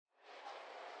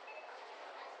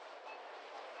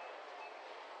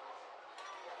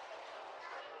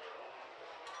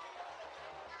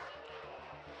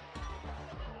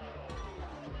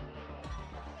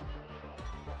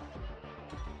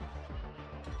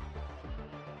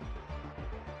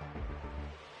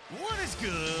What is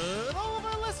good, all of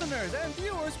our listeners and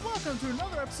viewers? Welcome to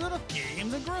another episode of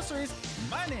Games and Groceries.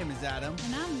 My name is Adam.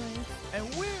 And I'm Liz.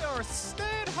 And we are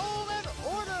staying home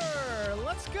in order.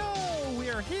 Let's go. We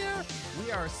are here.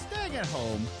 We are staying at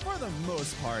home, for the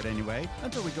most part anyway,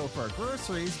 until we go for our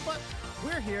groceries. But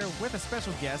we're here with a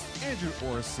special guest, Andrew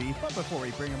Orsi. But before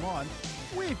we bring him on,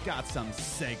 we've got some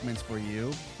segments for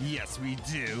you. Yes, we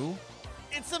do.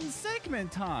 It's some segment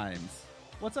times.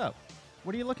 What's up?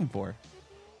 What are you looking for?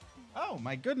 Oh,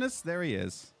 my goodness. There he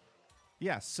is.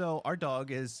 Yeah, so our dog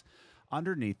is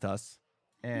underneath us.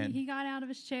 And he got out of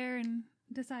his chair and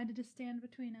decided to stand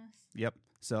between us. Yep.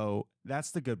 So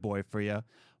that's the good boy for you.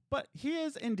 But he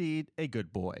is indeed a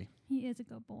good boy. He is a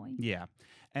good boy. Yeah.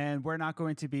 And we're not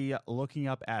going to be looking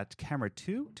up at camera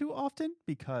 2 too often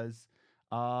because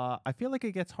I feel like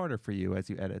it gets harder for you as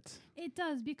you edit. It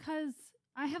does, because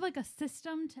I have like a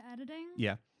system to editing.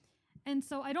 Yeah. And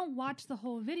so I don't watch the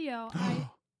whole video.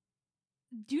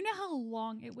 Do you know how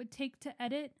long it would take to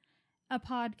edit a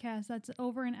podcast that's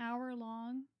over an hour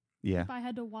long? Yeah. If I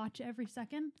had to watch every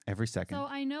second. Every second. So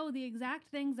I know the exact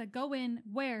things that go in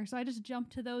where. So I just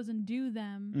jump to those and do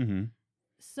them. Mm-hmm.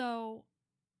 So,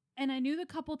 and I knew the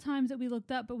couple times that we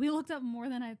looked up, but we looked up more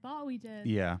than I thought we did.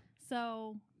 Yeah.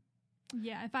 So,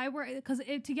 yeah, if I were, because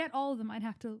to get all of them, I'd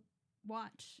have to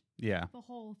watch the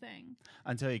whole thing.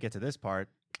 Until you get to this part,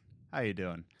 how you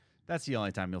doing? That's the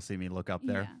only time you'll see me look up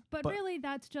there. Yeah, but really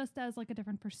that's just as like a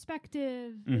different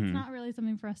perspective. Mm-hmm. It's not really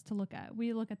something for us to look at.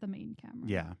 We look at the main camera.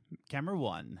 Yeah. Camera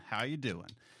 1, how you doing?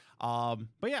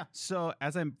 But yeah, so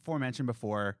as I aforementioned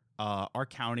before, our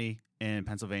county in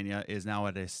Pennsylvania is now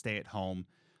at a stay-at-home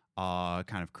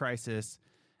kind of crisis.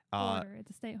 It's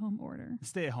a stay-at-home order.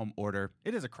 Stay-at-home order.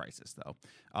 It is a crisis, though.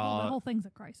 The whole thing's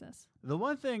a crisis. The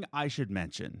one thing I should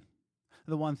mention,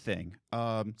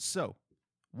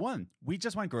 we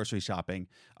just went grocery shopping.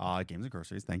 Games and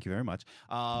Groceries, thank you very much.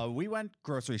 We went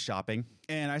grocery shopping,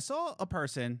 and I saw a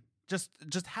person just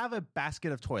have a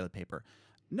basket of toilet paper.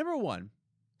 Number one,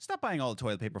 stop buying all the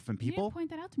toilet paper from people. You didn't point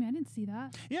that out to me. I didn't see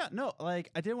that. Yeah, no,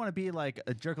 like, I didn't want to be like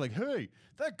a jerk, like, hey,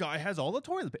 that guy has all the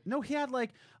toilet paper. No, he had like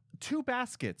 2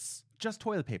 baskets, just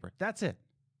toilet paper. That's it.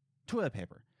 Toilet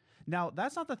paper. Now,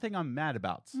 that's not the thing I'm mad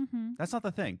about. Mm-hmm. That's not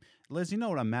the thing. Liz, you know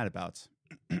what I'm mad about.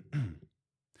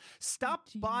 Stop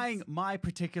buying my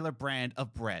particular brand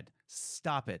of bread.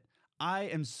 Stop it. I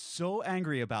am so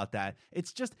angry about that.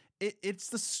 It's just, it's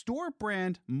the store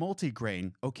brand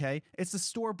multigrain, okay? It's the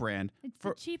store brand. It's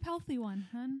the cheap, healthy one,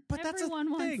 hun. But Everyone that's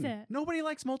a thing. wants it. Nobody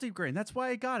likes multigrain. That's why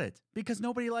I got it. Because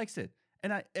nobody likes it.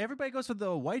 And everybody goes for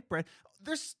the white bread.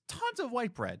 There's tons of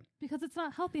white bread. Because it's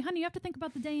not healthy. Honey, you have to think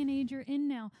about the day and age you're in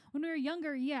now. When we were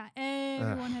younger, yeah,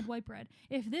 everyone had white bread.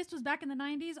 If this was back in the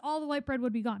 90s, all the white bread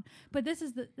would be gone. But this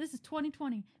is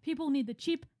 2020. People need the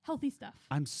cheap, healthy stuff.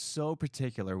 I'm so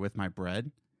particular with my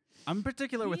bread. I'm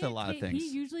particular with a lot of things. He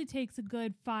usually takes a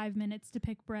good 5 minutes to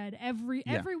pick bread every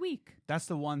week. That's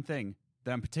the one thing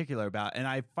that I'm particular about. And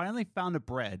I finally found a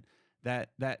bread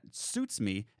that suits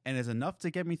me and is enough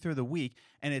to get me through the week,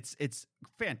 and it's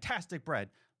fantastic bread.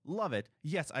 Love it.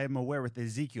 Yes, I am aware with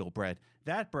Ezekiel bread.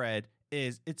 That bread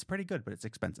it's pretty good, but it's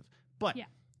expensive. But yeah.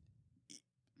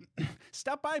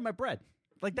 Stop buying my bread.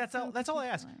 Like that's all I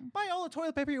ask. Buy all the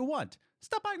toilet paper you want.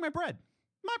 Stop buying my bread.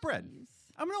 My bread. Jeez.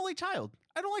 I'm an only child.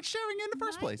 I don't like sharing it in the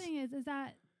first place. My thing is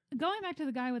that going back to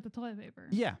the guy with the toilet paper.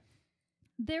 Yeah.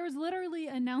 There was literally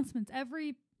announcements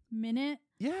every minute.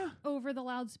 Yeah. Over the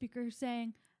loudspeaker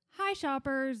saying, "Hi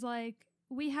shoppers, like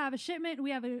we have a shipment, we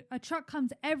have a truck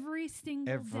comes every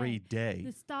day.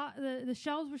 The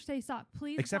shelves will stay stocked.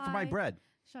 Please except for my bread.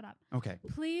 Shut up. Okay.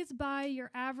 Please buy your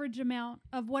average amount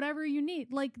of whatever you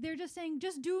need." Like they're just saying,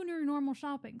 just do your normal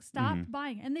shopping. Stop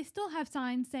buying. And they still have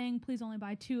signs saying, please only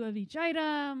buy 2 of each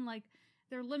item. Like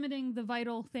they're limiting the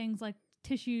vital things like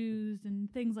tissues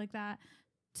and things like that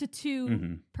to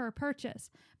 2 per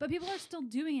purchase. But people are still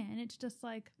doing it. And it's just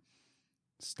like,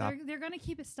 stop. They're going to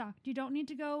keep it stocked. You don't need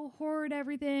to go hoard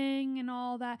everything and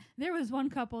all that. There was one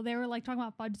couple, they were like talking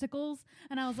about fudgesicles.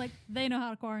 And I was like, they know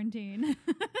how to quarantine.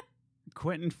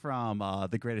 Quentin from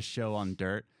The Greatest Show on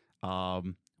Dirt,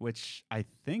 which I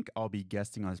think I'll be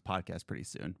guesting on his podcast pretty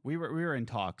soon. We were in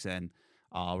talks, and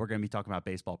we're going to be talking about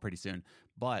baseball pretty soon.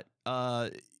 But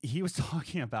he was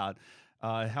talking about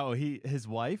how his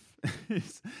wife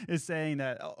is saying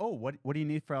that, oh, what do you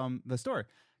need from the store?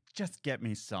 Just get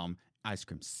me some ice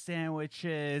cream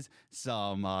sandwiches,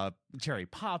 some cherry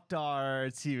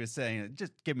Pop-Tarts. He was saying,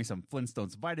 just give me some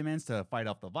Flintstones vitamins to fight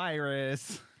off the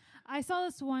virus. I saw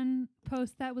this one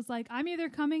post that was like, I'm either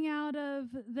coming out of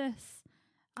this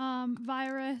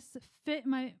virus fit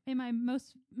in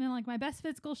my best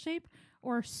physical shape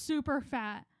or super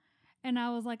fat. And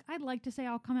I was like, I'd like to say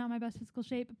I'll come out in my best physical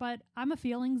shape, but I'm a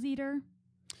feelings eater.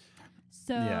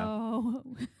 So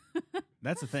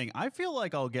That's the thing. I feel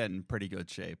like I'll get in pretty good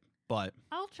shape, but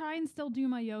I'll try and still do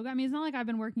my yoga. I mean, it's not like I've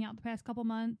been working out the past couple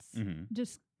months,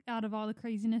 just out of all the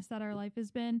craziness that our life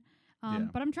has been.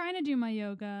 But I'm trying to do my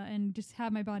yoga and just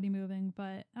have my body moving,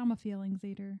 but I'm a feelings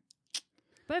eater.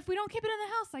 But if we don't keep it in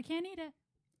the house, I can't eat it.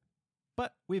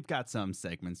 But we've got some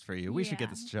segments for you. We should get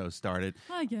this show started.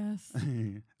 I guess.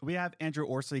 We have Andrew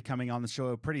Orsley coming on the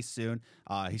show pretty soon.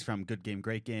 He's from Good Game,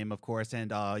 Great Game, of course.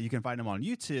 And you can find him on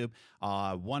YouTube,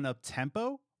 One Up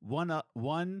Tempo,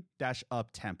 One Dash Up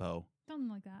Tempo. Something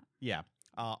like that. Yeah.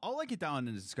 I'll link it down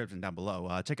in the description down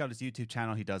below. Check out his YouTube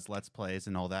channel. He does Let's Plays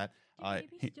and all that.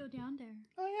 Baby's still down there.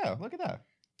 Oh, yeah. Look at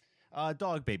that.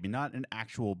 Dog baby, not an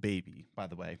actual baby, by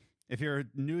the way. If you're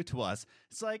new to us,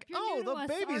 it's like, the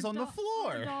baby's on the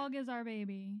floor. The dog is our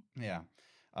baby. Yeah.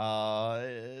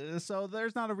 So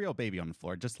there's not a real baby on the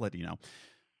floor, just to let you know.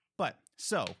 But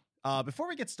so before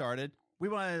we get started, we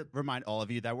want to remind all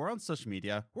of you that we're on social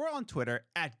media. We're on Twitter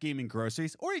at Gaming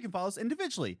Groceries, or you can follow us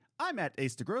individually. I'm at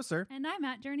Ace the Grocer. And I'm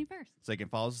at Journey First. So you can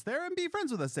follow us there and be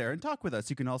friends with us there and talk with us.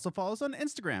 You can also follow us on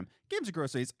Instagram, Games and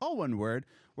Groceries, all one word,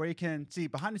 where you can see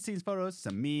behind the scenes photos,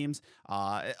 some memes,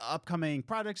 upcoming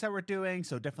projects that we're doing.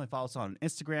 So definitely follow us on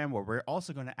Instagram, where we're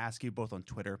also going to ask you both on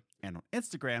Twitter and on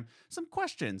Instagram some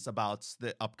questions about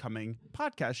the upcoming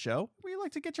podcast show. We'd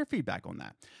like to get your feedback on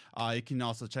that. You can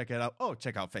also check it out.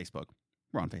 Check out Facebook.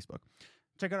 We're on Facebook.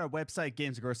 Check out our website,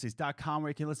 gamesandgroceries.com,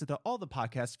 where you can listen to all the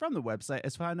podcasts from the website,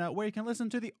 as find out where you can listen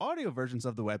to the audio versions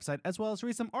of the website, as well as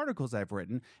read some articles I've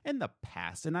written in the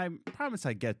past. And I promise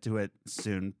I get to it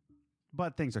soon,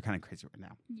 but things are kind of crazy right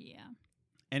now. Yeah.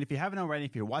 And if you haven't already,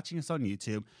 if you're watching us on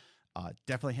YouTube,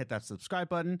 definitely hit that subscribe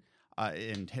button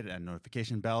and hit that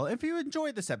notification bell. If you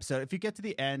enjoyed this episode, if you get to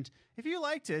the end, if you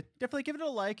liked it, definitely give it a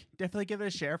like. Definitely give it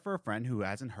a share for a friend who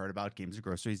hasn't heard about Games and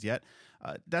Groceries yet.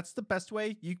 That's the best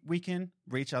way we can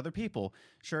reach other people.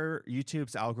 Sure,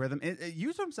 YouTube's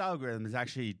algorithm is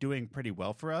actually doing pretty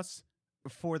well for us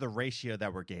for the ratio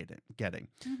that we're getting.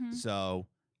 So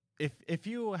if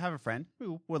you have a friend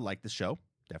who would like the show,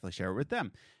 definitely share it with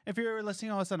them. If you're listening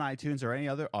to us on iTunes or any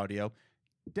other audio,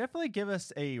 definitely give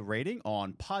us a rating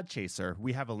on Podchaser.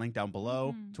 We have a link down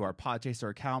below to our Podchaser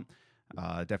account.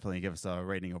 Definitely give us a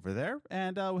rating over there.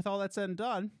 And with all that said and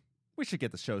done, we should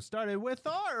get the show started with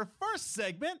our first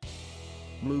segment,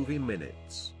 Movie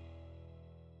Minutes.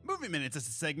 Movie Minutes is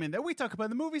a segment that we talk about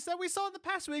the movies that we saw in the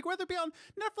past week, whether it be on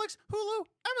Netflix, Hulu,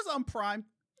 Amazon Prime,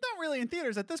 not really in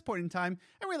theaters at this point in time,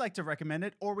 and we like to recommend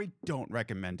it or we don't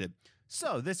recommend it.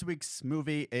 So this week's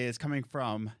movie is coming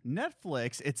from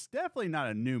Netflix. It's definitely not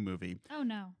a new movie. Oh,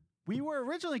 no. We were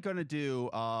originally going to do,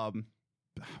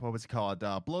 what was it called?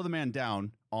 Blow the Man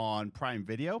Down on Prime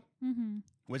Video,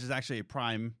 which is actually a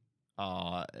Prime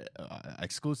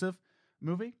exclusive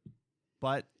movie.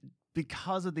 But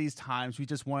because of these times, we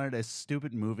just wanted a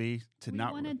stupid movie to we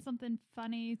wanted something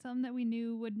funny, something that we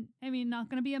knew would, not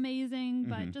going to be amazing,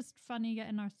 but just funny,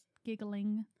 getting our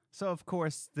giggling. So, of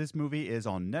course, this movie is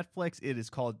on Netflix. It is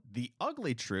called The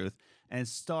Ugly Truth and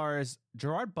stars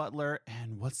Gerard Butler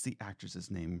and what's the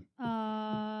actress's name?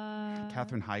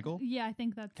 Katherine Heigl? Yeah, I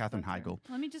think that's Katherine that's Heigl.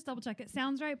 Her. Let me just double check. It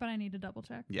sounds right, but I need to double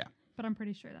check. Yeah. But I'm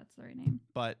pretty sure that's the right name.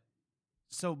 But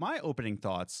so my opening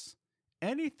thoughts,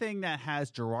 anything that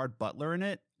has Gerard Butler in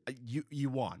it, you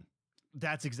won.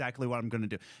 That's exactly what I'm going to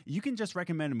do. You can just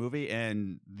recommend a movie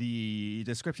and the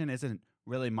description isn't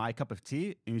really my cup of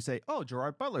tea, and you say,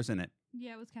 Gerard Butler's in it.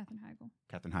 Yeah, it was Katherine Heigl.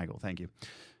 Katherine Heigl, thank you.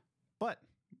 But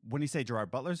when you say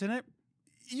Gerard Butler's in it,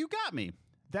 you got me.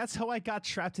 That's how I got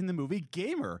trapped in the movie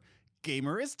Gamer.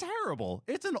 Gamer is terrible.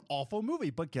 It's an awful movie,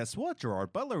 but guess what?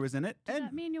 Gerard Butler was in it. Does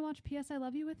that mean you'll watch P.S. I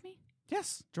Love You with me?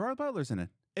 Yes, Gerard Butler's in it.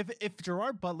 If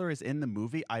Gerard Butler is in the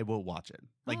movie, I will watch it.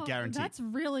 Guaranteed. That's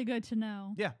really good to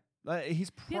know. Yeah.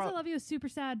 He's P.S. I Love You is super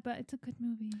sad, but it's a good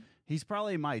movie. He's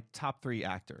probably my top 3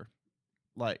 actor.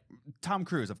 Like Tom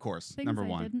Cruise, of course, Things number I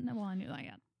 1. Well, I knew that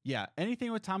yet. Yeah,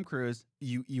 anything with Tom Cruise,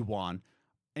 you won.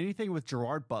 Anything with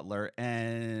Gerard Butler,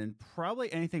 and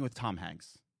probably anything with Tom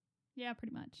Hanks. Yeah,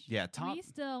 pretty much. Yeah, We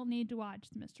still need to watch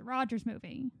the Mr. Rogers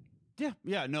movie.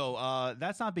 Yeah, no,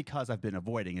 that's not because I've been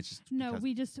avoiding. It's just no,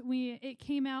 it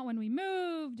came out when we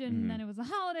moved, and then it was a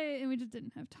holiday, and we just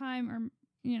didn't have time, or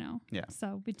Yeah.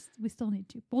 So we still need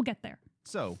to. We'll get there.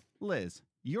 So, Liz,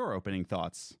 your opening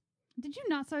thoughts. Did you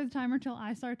not start the timer till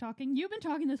I started talking? You've been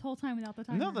talking this whole time without the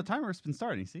timer. No, the timer's been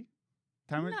starting. See,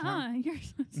 timer. You're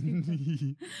so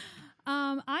stupid.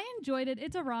 I enjoyed it.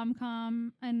 It's a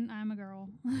rom-com, and I'm a girl,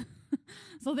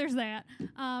 so there's that.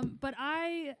 But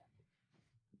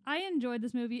I enjoyed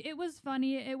this movie. It was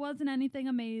funny. It wasn't anything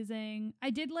amazing. I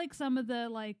did like some of the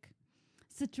like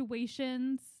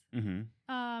situations Katherine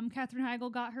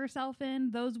Heigl got herself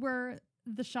in. Those were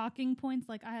the shocking points.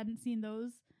 Like I hadn't seen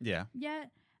those Yeah.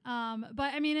 yet.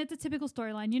 But I mean, it's a typical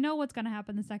storyline. You know what's going to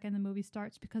happen the second the movie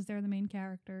starts because they're the main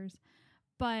characters.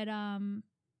 But it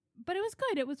was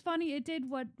good. It was funny. It did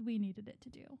what we needed it to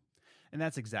do. And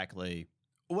that's exactly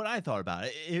what I thought about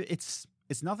it. It's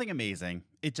nothing amazing.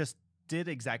 It just did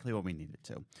exactly what we needed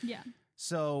to. Yeah.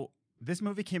 So this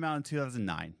movie came out in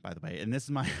 2009, by the way, and this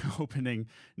is my opening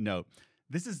note.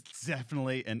 This is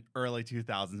definitely an early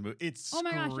 2000s movie. It screams.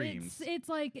 Oh my gosh, it's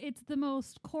like it's the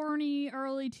most corny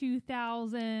early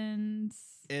 2000s.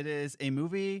 It is a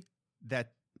movie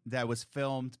that was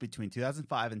filmed between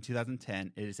 2005 and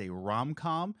 2010. It is a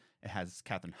rom-com. It has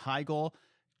Katherine Heigl.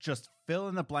 Just fill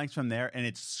in the blanks from there, and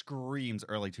it screams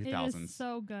early 2000s. It is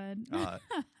so good.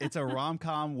 It's a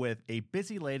rom-com with a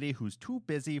busy lady who's too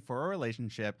busy for a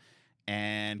relationship,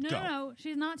 and No,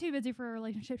 she's not too busy for a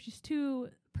relationship. She's too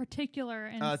particular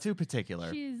and too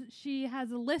particular. She has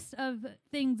a list of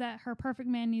things that her perfect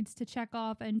man needs to check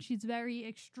off, and she's very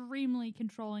extremely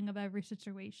controlling of every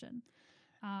situation.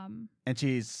 And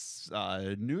she's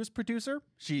a news producer.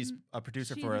 She's a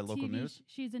producer for a local news.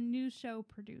 She's a news show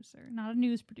producer, not a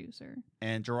news producer.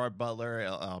 And Gerard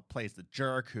Butler plays the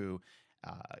jerk who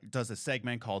does a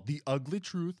segment called The Ugly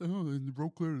Truth.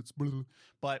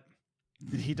 But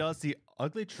he does The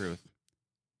Ugly Truth,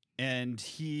 and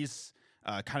he's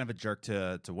kind of a jerk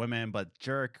to women, but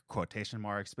jerk, quotation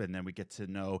marks. But then we get to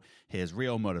know his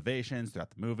real motivations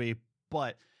throughout the movie.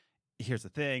 But here's the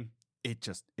thing. It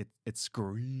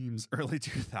screams early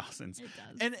 2000s. It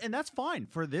does. And that's fine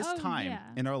for this time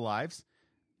in our lives.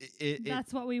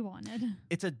 That's what we wanted.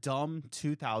 It's a dumb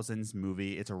 2000s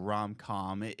movie. It's a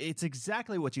rom-com. It's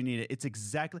exactly what you need. It's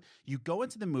exactly, you go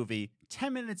into the movie,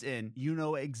 10 minutes in, you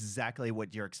know exactly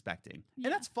what you're expecting. Yeah.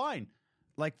 And that's fine.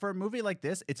 Like for a movie like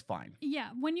this, it's fine. Yeah.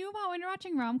 When you're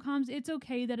watching rom-coms, it's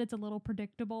okay that it's a little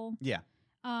predictable. Yeah.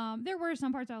 There were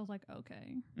some parts I was like,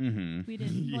 okay, we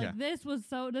didn't Yeah. like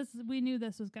we knew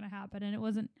this was going to happen, and it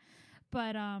wasn't.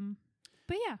 But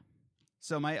yeah.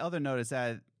 So my other note is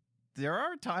that there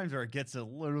are times where it gets a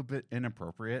little bit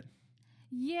inappropriate.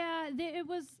 Yeah, it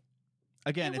was.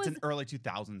 Again, it's an early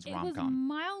 2000s rom-com. It was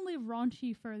mildly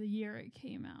raunchy for the year it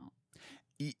came out.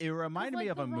 It reminded me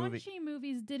of a movie. Raunchy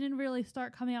movies didn't really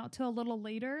start coming out till a little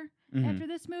later after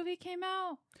this movie came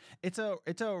out. It's a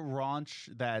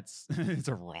raunch that's it's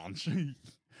a raunch.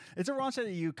 It's a raunch that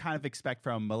you kind of expect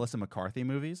from Melissa McCarthy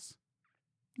movies.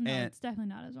 No, it's definitely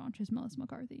not as raunchy as Melissa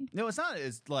McCarthy. No, it's not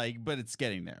as but it's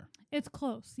getting there. It's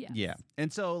close, yes. Yeah,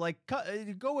 and so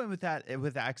go in with that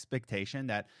with the expectation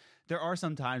that there are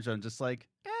some times where I'm just like,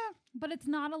 But it's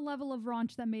not a level of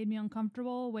raunch that made me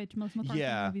uncomfortable, which most McCarthy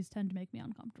movies tend to make me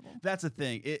uncomfortable. That's the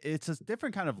thing. It's a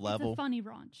different kind of level. It's a funny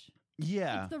raunch.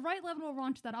 Yeah. It's the right level of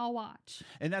raunch that I'll watch.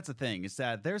 And that's the thing, is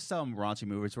that there's some raunchy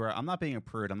movies where I'm not being a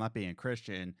prude, I'm not being a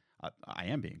Christian. I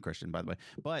am being Christian, by the way.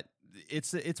 But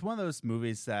it's one of those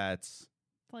movies that's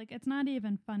like, it's not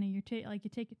even funny. You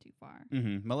take it too far.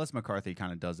 Melissa McCarthy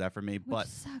kind of does that for me. Which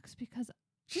sucks because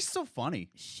she's so funny.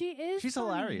 She is. She's funny.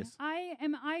 Hilarious.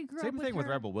 I grew up Same with thing her. with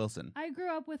Rebel Wilson. I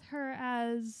grew up with her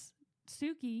as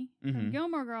Suki from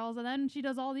Gilmore Girls, and then she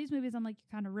does all these movies. I'm like,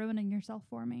 you're kind of ruining yourself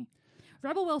for me.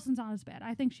 Rebel Wilson's not as bad.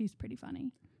 I think she's pretty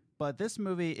funny. But this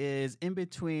movie is in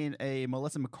between a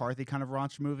Melissa McCarthy kind of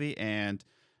raunch movie and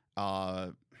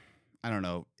I don't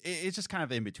know. It's just kind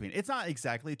of in between. It's not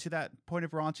exactly to that point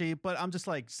of raunchy, but I'm just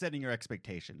like setting your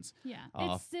expectations. Yeah,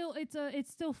 it's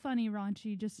still funny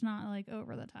raunchy, just not like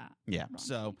over the top. Yeah. Raunchy.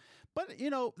 So, but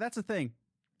that's the thing.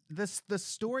 The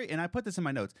story, and I put this in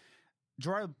my notes.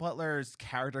 Gerard Butler's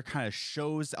character kind of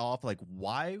shows off like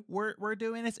why we're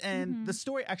doing this, and the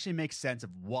story actually makes sense of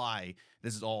why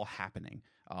this is all happening.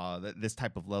 This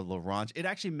type of level of raunch, it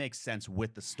actually makes sense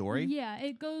with the story. Yeah,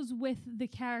 it goes with the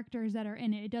characters that are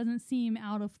in it. It doesn't seem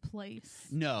out of place.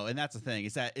 No, and that's the thing,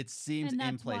 is that it seems in place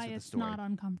with the story. That's why it's not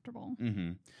uncomfortable.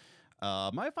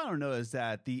 My final note is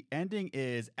that the ending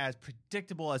is as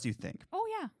predictable as you think. Oh,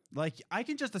 yeah. Like, I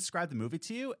can just describe the movie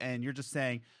to you, and you're just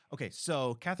saying, okay,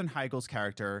 so Katherine Heigl's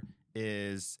character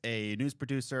is a news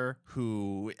producer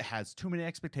who has too many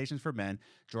expectations for men.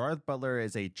 Gerard Butler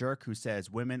is a jerk who says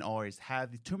women always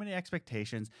have too many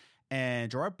expectations, and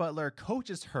Gerard Butler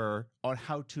coaches her on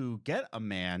how to get a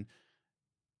man.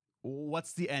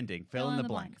 What's the ending? Fill in the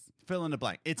blank. Fill in the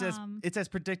blank. It's as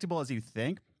predictable as you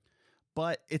think.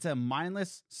 But it's a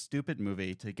mindless, stupid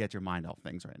movie to get your mind off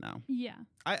things right now. Yeah.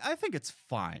 I think it's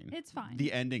fine. It's fine.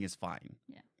 The ending is fine.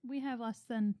 Yeah. We have less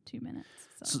than 2 minutes.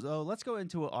 So let's go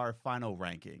into our final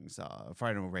rankings,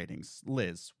 final ratings.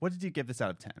 Liz, what did you give this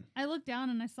out of 10? I looked down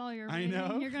and I saw your I rating.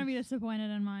 know. You're going to be disappointed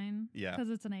in mine. Yeah. Because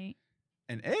it's an 8.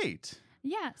 An 8?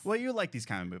 Yes. Well, you like these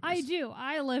kind of movies. I do.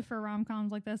 I live for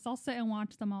rom-coms like this. I'll sit and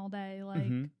watch them all day.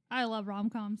 Like, I love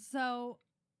rom-coms. So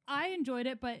I enjoyed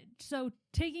it, but so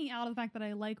taking out of the fact that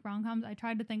I like rom-coms, I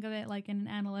tried to think of it like in an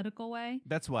analytical way.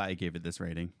 That's why I gave it this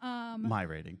rating. My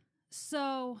rating.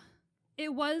 So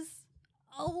it was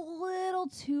a little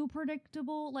too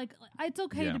predictable. Like, it's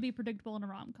okay to be predictable in a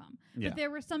rom-com. Yeah. But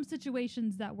there were some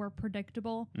situations that were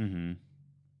predictable. Mm-hmm.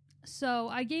 So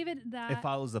I gave it that. It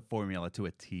follows the formula to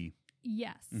a T.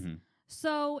 Yes. Mm-hmm.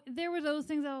 So there were those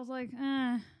things I was like,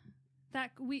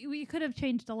 that we could have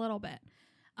changed a little bit.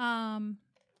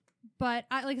 But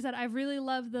like I said, I really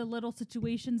love the little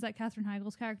situations that Katherine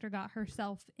Heigl's character got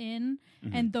herself in,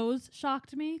 and those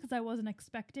shocked me because I wasn't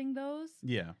expecting those.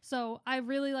 Yeah. So I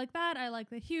really like that. I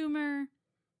like the humor.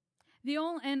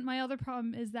 And my other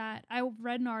problem is that I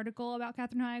read an article about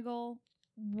Katherine Heigl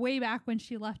way back when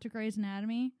she left to Grey's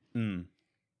Anatomy. Mm.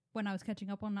 When I was catching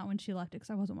up on, not when she left it, because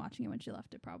I wasn't watching it when she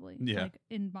left it, probably. Yeah. Like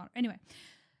anyway,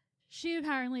 she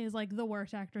apparently is like the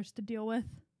worst actress to deal with.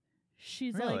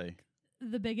 She's like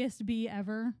the biggest B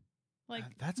ever. Like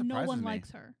that no surprises one me.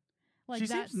 likes her. Like She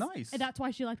seems nice. And that's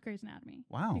why she left Grey's Anatomy.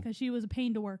 Wow. Because she was a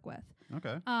pain to work with.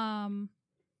 Okay.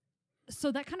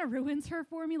 So that kind of ruins her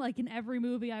for me, like in every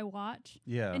movie I watch.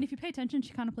 Yeah. And if you pay attention,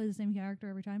 she kind of plays the same character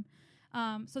every time.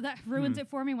 So that ruins it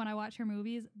for me when I watch her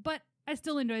movies. But I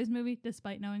still enjoy this movie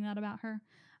despite knowing that about her.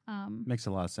 Makes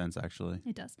a lot of sense, actually.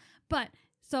 It does. But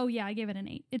so yeah, I gave it an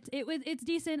 8. It's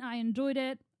decent. I enjoyed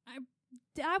it.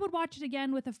 I would watch it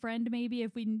again with a friend maybe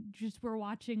if we just were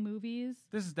watching movies.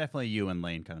 This is definitely you and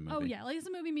Lane kind of movie. Oh yeah, like it's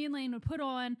a movie me and Lane would put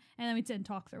on and then we'd sit and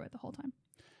talk through it the whole time.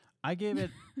 I gave it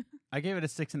a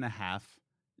 6.5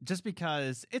 just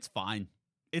because it's fine.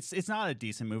 It's not a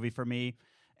decent movie for me.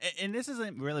 And this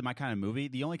isn't really my kind of movie.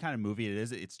 The only kind of movie it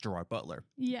is, it's Gerard Butler.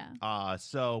 Yeah.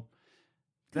 So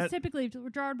because typically, if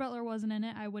Gerard Butler wasn't in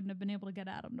it, I wouldn't have been able to get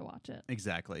Adam to watch it.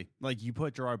 Exactly. Like you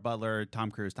put Gerard Butler, Tom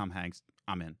Cruise, Tom Hanks,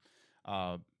 I'm in.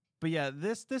 But yeah,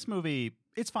 this movie,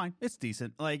 it's fine. It's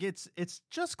decent. Like it's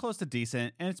just close to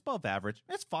decent, and it's above average.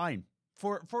 It's fine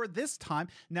for this time.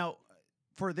 Now,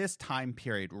 for this time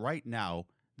period right now,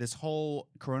 this whole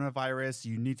coronavirus,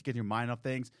 you need to get your mind off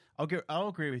things. I'll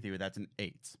agree with you. That's an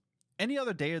 8. Any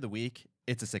other day of the week,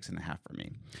 it's a 6.5 for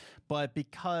me. But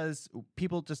because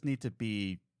people just need to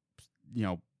be,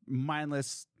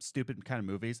 mindless, stupid kind of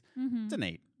movies, it's an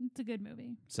 8. It's a good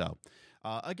movie. So,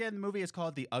 again, the movie is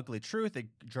called The Ugly Truth. It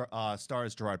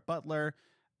stars Gerard Butler.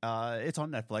 It's on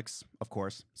Netflix, of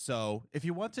course. So if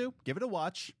you want to, give it a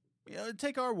watch.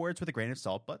 Take our words with a grain of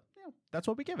salt, but that's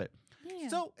what we give it. Yeah.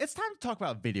 So it's time to talk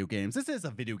about video games. This is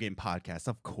a video game podcast,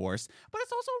 of course, but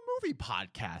it's also a movie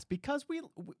podcast because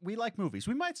we like movies.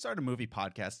 We might start a movie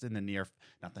podcast in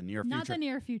not the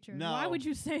near future. No. No. Why would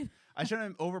you say that? I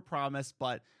shouldn't overpromise,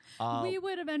 but we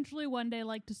would eventually one day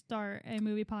like to start a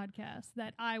movie podcast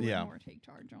that I would more take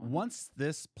charge on. Once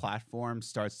this platform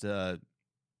starts to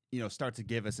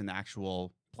give us an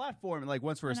actual platform, like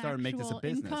once we're starting to make this a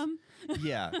business, income.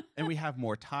 Yeah, and we have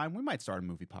more time, we might start a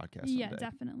movie podcast someday. Yeah,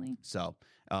 definitely. So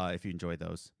if you enjoy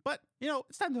those, but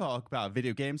it's time to talk about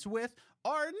video games with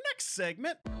our next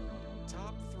segment.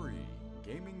 Top 3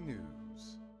 Gaming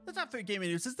News. The top 3 gaming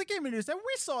news is the gaming news that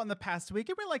we saw in the past week,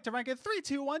 and we like to rank it 3,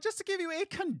 2, 1 just to give you a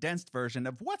condensed version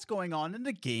of what's going on in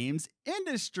the games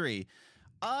industry.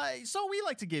 So we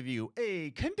like to give you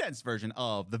a condensed version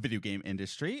of the video game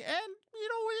industry, and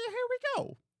here we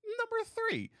go. Number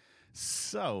 3.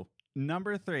 So,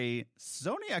 number 3,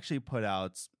 Sony actually put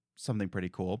out something pretty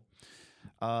cool.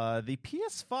 The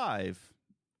PS5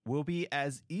 will be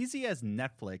as easy as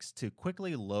Netflix to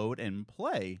quickly load and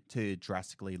play to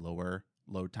drastically lower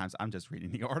load times. I'm just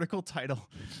reading the article title.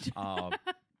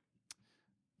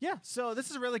 Yeah, so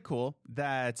this is really cool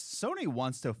that Sony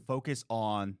wants to focus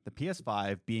on the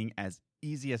PS5 being as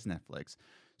easy as Netflix.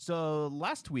 So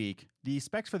last week, the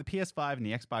specs for the PS5 and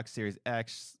the Xbox Series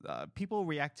X, people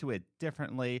react to it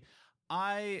differently.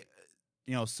 I,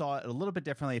 saw it a little bit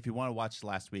differently. If you want to watch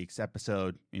last week's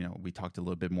episode, we talked a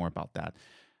little bit more about that.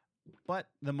 But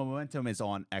the momentum is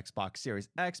on Xbox Series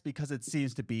X because it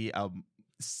seems to be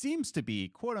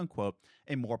quote unquote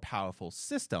a more powerful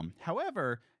system.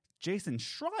 However, Jason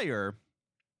Schreier,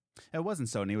 it wasn't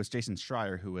Sony, it was Jason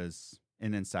Schreier who was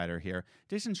an insider here.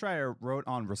 Jason Schreier wrote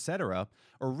on Resetera,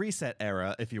 or Reset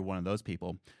Era, if you're one of those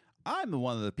people. I'm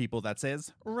one of the people that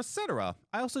says Resetera.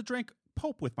 I also drink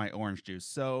Pope with my orange juice,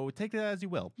 so take that as you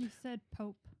will. You said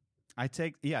Pope. I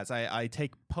take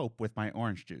Pope with my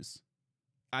orange juice.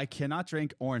 I cannot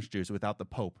drink orange juice without the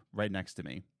Pope right next to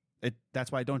me.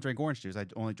 That's why I don't drink orange juice. I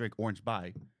only drink orange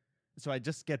by. So I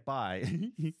just get by.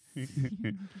 You're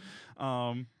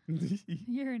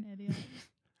an idiot.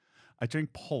 I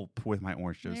drink pulp with my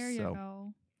orange juice. There you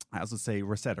go. I also say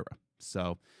Recetera.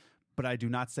 So, but I do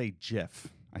not say GIF.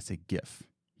 I say GIF.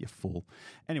 You fool.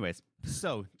 Anyways,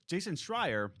 so Jason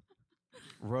Schreier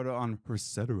wrote it on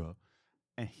Recetera,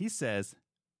 and he says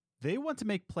they want to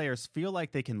make players feel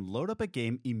like they can load up a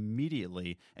game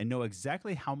immediately and know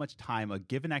exactly how much time a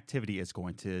given activity is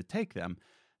going to take them.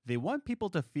 They want people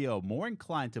to feel more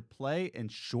inclined to play in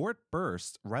short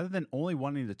bursts rather than only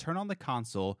wanting to turn on the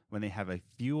console when they have a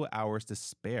few hours to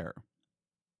spare.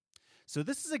 So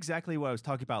this is exactly what I was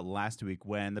talking about last week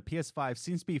when the PS5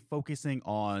 seems to be focusing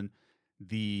on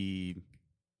the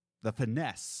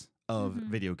finesse of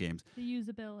video games. The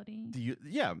usability.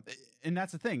 Yeah, and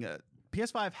that's the thing.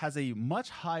 PS5 has a much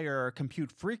higher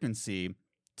compute frequency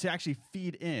to actually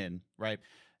feed in, right?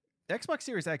 The Xbox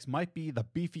Series X might be the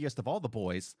beefiest of all the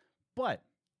boys, but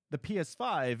the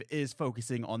PS5 is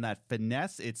focusing on that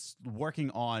finesse. It's working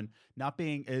on not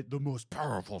being the most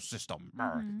powerful system,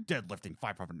 deadlifting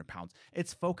 500 pounds.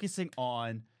 It's focusing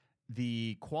on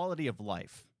the quality of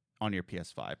life on your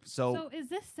PS5. So is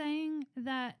this saying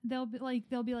that there'll be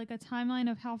like a timeline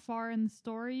of how far in the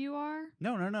story you are?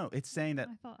 No. It's saying that.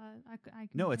 I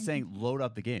thought It's saying load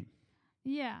up the game.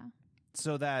 Yeah.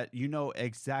 So that you know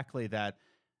exactly that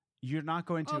you're not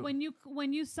going to. Oh,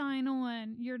 when you sign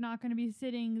on, you're not going to be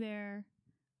sitting there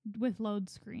with load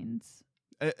screens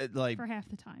like for half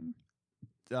the time.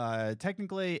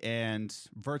 Technically and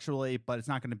virtually, but it's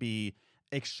not going to be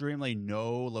extremely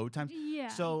no load time. Yeah.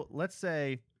 So let's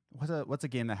say what's a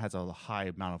game that has a high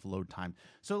amount of load time.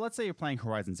 So let's say you're playing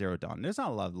Horizon Zero Dawn. There's not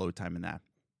a lot of load time in that,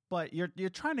 but you're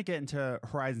trying to get into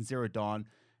Horizon Zero Dawn,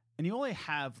 and you only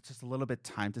have just a little bit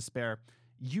time to spare.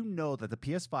 You know that the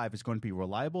PS5 is going to be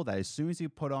reliable, that as soon as you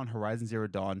put on Horizon Zero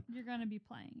Dawn, you're going to be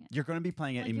playing it. You're going to be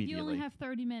playing it immediately. If you only have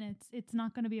 30 minutes, it's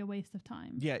not going to be a waste of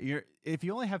time. Yeah, if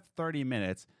you only have 30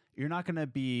 minutes, you're not going to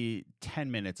be 10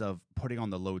 minutes of putting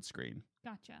on the load screen.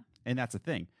 Gotcha. And that's the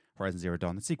thing. Horizon Zero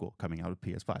Dawn, the sequel, coming out of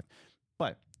PS5.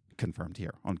 But confirmed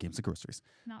here on Games and Groceries.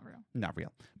 Not real. Not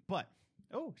real. But,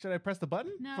 should I press the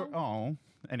button? No.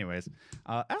 Anyways.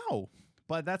 Ow.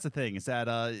 But that's the thing, is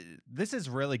that this is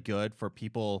really good for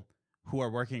people who are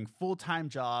working full-time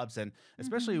jobs, and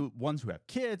especially ones who have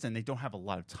kids and they don't have a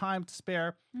lot of time to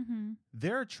spare.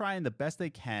 They're trying the best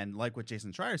they can. Like what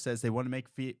Jason Schreier says, they want to make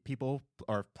people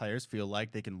or players feel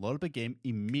like they can load up a game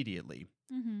immediately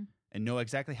and know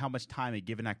exactly how much time a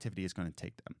given activity is going to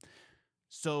take them.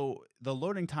 So the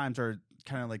loading times are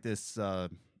kind of like this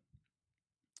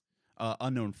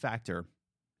unknown factor.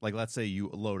 Like, let's say you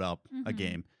load up a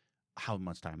game, how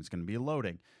much time it's going to be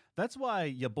loading. That's why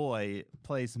your boy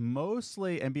plays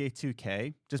mostly NBA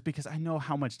 2K, just because I know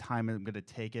how much time I'm going to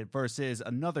take it versus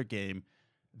another game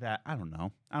that I don't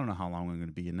know. I don't know how long I'm going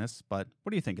to be in this, but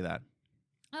what do you think of that?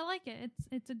 I like it.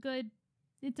 It's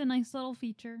a nice little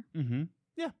feature.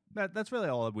 Yeah, that's really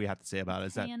all we have to say about it.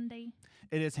 Is handy.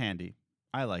 That it is handy.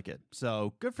 I like it.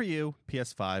 So good for you,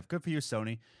 PS5. Good for you,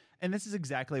 Sony. And this is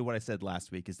exactly what I said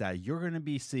last week, is that you're going to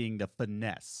be seeing the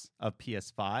finesse of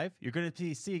PS5. You're going to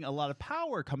be seeing a lot of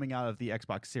power coming out of the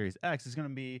Xbox Series X. There's going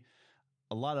to be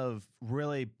a lot of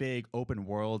really big open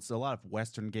worlds. A lot of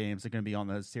Western games are going to be on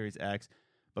the Series X.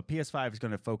 But PS5 is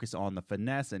going to focus on the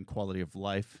finesse and quality of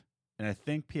life. And I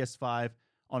think PS5,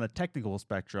 on a technical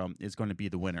spectrum, is going to be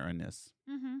the winner in this.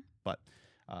 But,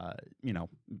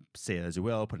 say it as you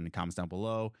will. Put it in the comments down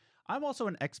below. I'm also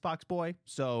an Xbox boy,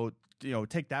 so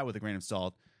take that with a grain of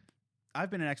salt. I've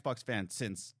been an Xbox fan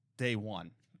since day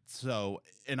one. So,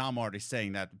 and I'm already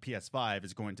saying that PS5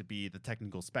 is going to be the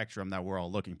technical spectrum that we're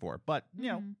all looking for. But,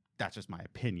 that's just my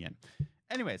opinion.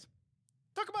 Anyways,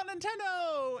 talk about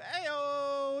Nintendo!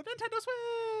 Ayo! Nintendo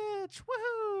Switch!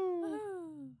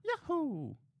 Woohoo!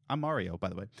 Yahoo! I'm Mario, by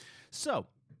the way. So,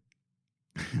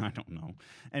 I don't know.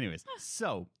 Anyways,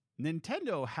 so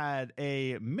Nintendo had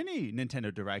a mini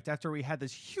Nintendo Direct after we had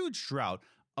this huge drought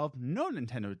of no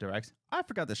Nintendo Directs. I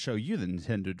forgot to show you the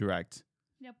Nintendo Direct.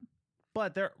 Yep.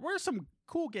 But there were some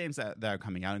cool games that are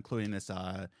coming out, including this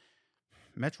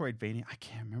Metroidvania. I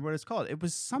can't remember what it's called. It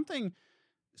was something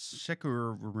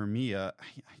Shikuramiya.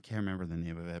 I can't remember the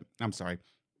name of it. I'm sorry.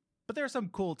 But there are some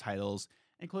cool titles,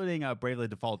 including Bravely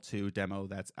Default 2 demo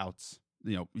that's out,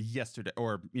 yesterday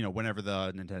or, whenever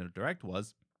the Nintendo Direct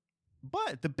was.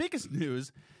 But the biggest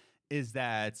news is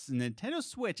that Nintendo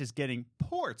Switch is getting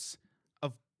ports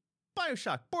of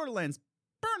BioShock, Borderlands,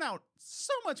 Burnout,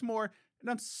 so much more, and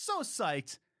I'm so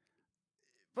psyched.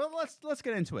 But let's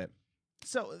get into it.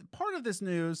 So part of this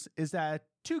news is that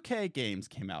 2K Games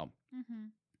came out, Mm-hmm.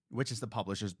 which is the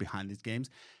publishers behind these games,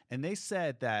 and they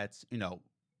said that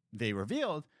they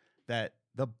revealed that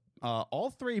the all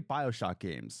three BioShock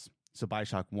games, so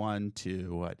BioShock 1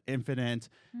 to Infinite,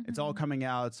 it's all coming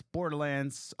out.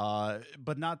 Borderlands,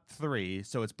 but not 3.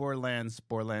 So it's Borderlands,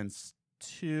 Borderlands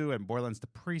 2, and Borderlands the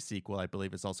pre-sequel, I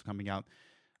believe, is also coming out,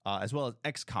 as well as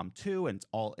XCOM 2 and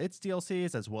all its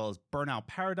DLCs, as well as Burnout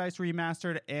Paradise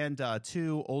Remastered, and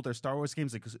 2 older Star Wars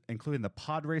games, including the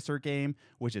Pod Racer game,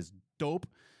 which is dope.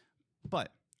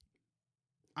 But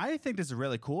I think this is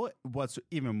really cool. What's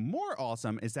even more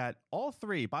awesome is that all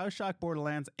three, BioShock,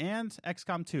 Borderlands, and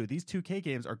XCOM 2, these 2K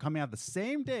games are coming out the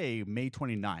same day, May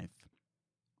 29th.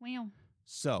 Wow.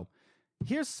 So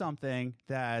here's something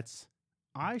that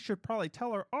I should probably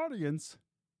tell our audience.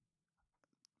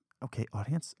 Okay,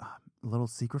 audience, a little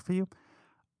secret for you.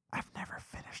 I've never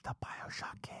finished a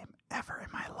BioShock game ever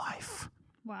in my life.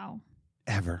 Wow.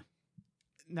 Ever.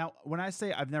 Now, when I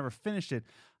say I've never finished it,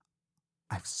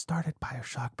 I've started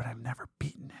BioShock, but I've never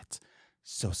beaten it.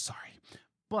 So sorry.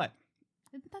 But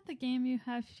Isn't that the game you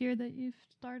have here that you've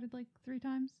started like 3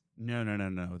 times?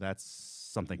 no. That's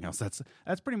something else. That's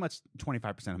pretty much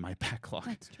 25% of my backlog.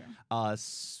 That's true.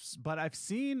 But I've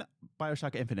seen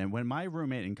BioShock Infinite. When my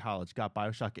roommate in college got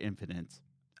BioShock Infinite,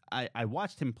 I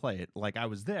watched him play it. Like, I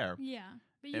was there. Yeah,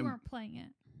 but you And- weren't playing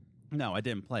it. No, I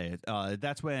didn't play it.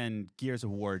 That's when Gears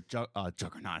of War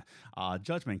Juggernaut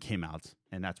Judgment came out,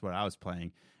 and that's what I was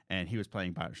playing. And he was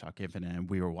playing BioShock Infinite, and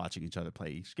we were watching each other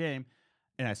play each game.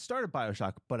 And I started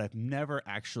BioShock, but I've never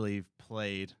actually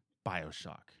played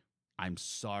BioShock. I'm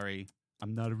sorry.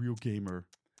 I'm not a real gamer.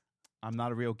 I'm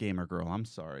not a real gamer girl. I'm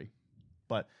sorry.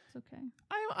 But It's okay.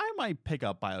 I might pick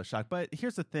up BioShock. But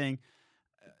here's the thing.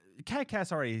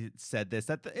 CatCast already said this,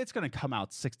 that it's going to come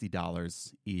out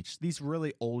 $60 each. These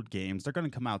really old games, they're going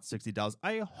to come out $60.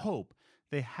 I hope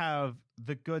they have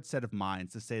the good set of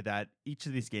minds to say that each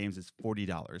of these games is $40.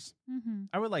 Mm-hmm.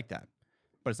 I would like that,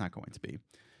 but it's not going to be.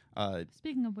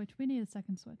 Speaking of which, we need a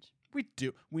second Switch. We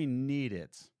do. We need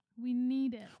it. We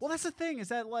need it. Well, that's the thing, is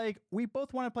that like we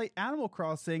both want to play Animal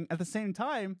Crossing at the same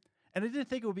time, and I didn't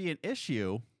think it would be an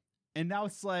issue. And now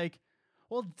it's like,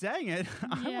 well, dang it.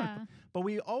 Yeah. But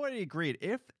we already agreed,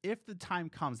 if the time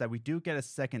comes that we do get a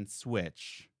second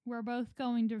Switch. We're both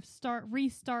going to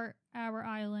restart our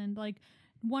island. Like,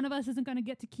 one of us isn't going to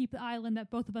get to keep the island that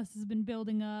both of us has been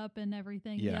building up and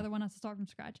everything. Yeah. The other one has to start from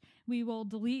scratch. We will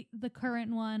delete the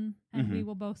current one, and we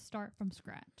will both start from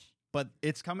scratch. But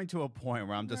it's coming to a point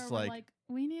where I'm just Where we're like,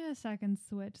 we need a second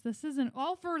Switch. This isn't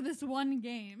all for this one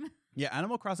game. yeah,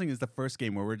 Animal Crossing is the first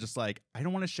game where we're just like, I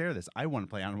don't want to share this. I want to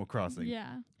play Animal Crossing.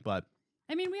 Yeah. But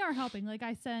I mean, we are helping. Like,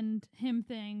 I send him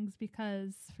things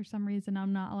because for some reason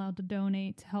I'm not allowed to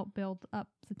donate to help build up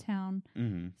the town.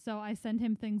 So I send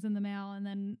him things in the mail, and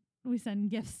then we send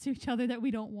gifts to each other that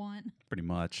we don't want. pretty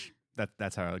much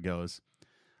that's how it goes.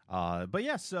 But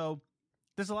yeah, so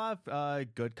there's a lot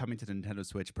of good coming to the Nintendo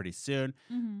Switch pretty soon,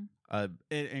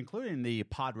 including the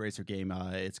Pod Racer game.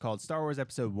 It's called Star Wars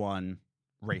Episode 1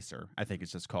 Racer, I think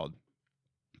it's just called.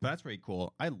 But that's pretty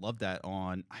cool. I love that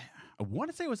on, I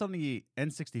want to say it was on the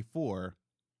N64.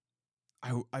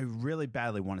 I really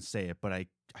badly want to say it, but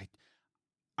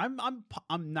I'm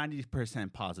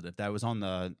 90% positive that it was on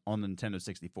the Nintendo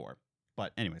 64.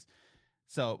 But anyways,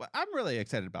 so I'm really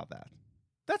excited about that.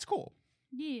 That's cool.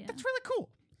 Yeah. That's really cool.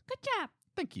 Good job.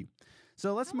 Thank you.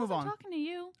 So let's I move wasn't on. talking to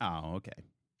you. Oh, okay.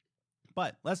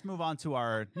 But let's move on to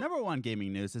our number one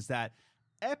gaming news, is that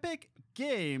Epic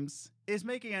Games is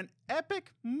making an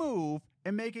epic move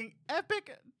and making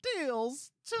epic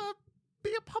deals to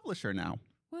be a publisher now.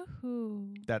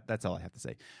 Woohoo. That's all I have to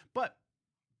say. But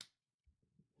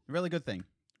really good things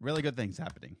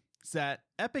happening. It's that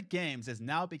Epic Games is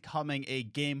now becoming a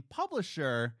game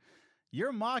publisher.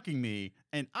 You're mocking me,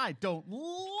 and I don't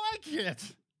like it.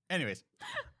 Anyways,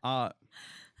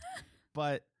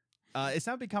 but it's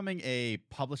now becoming a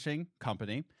publishing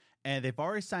company, and they've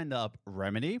already signed up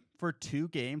Remedy for 2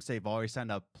 games. They've already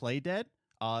signed up Playdead,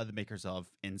 the makers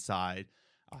of Inside,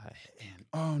 and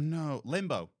oh no,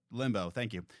 Limbo.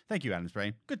 Thank you, Adam's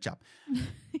Brain. Good job. You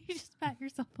just pat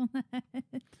yourself on the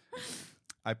head.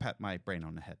 I pat my brain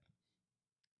on the head.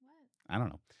 What? I don't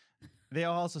know. They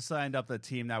also signed up the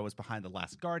team that was behind The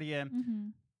Last Guardian. Mm-hmm.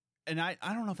 And I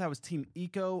don't know if that was Team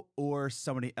Eco or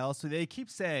somebody else. So they keep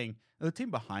saying the team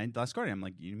behind The Last Guardian. I'm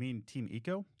like, you mean Team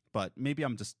Eco? But maybe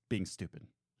I'm just being stupid.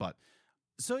 But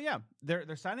so yeah,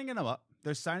 they're signing them up.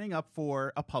 They're signing up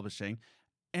for a publishing,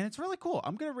 and it's really cool.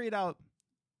 I'm gonna read out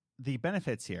the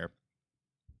benefits here.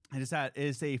 It is that it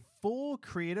is a full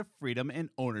creative freedom and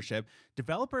ownership.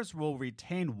 Developers will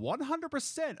retain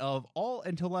 100% of all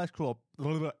intellectual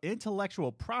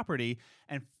property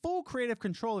and full creative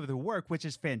control over the work, which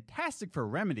is fantastic for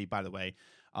Remedy, by the way.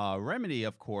 Remedy,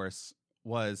 of course,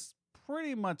 was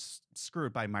pretty much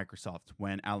screwed by Microsoft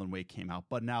when Alan Wake came out,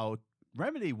 but now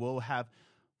Remedy will have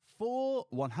full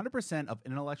 100% of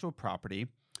intellectual property.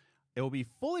 It will be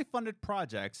fully funded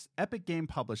projects. Epic Game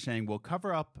Publishing will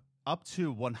cover up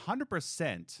to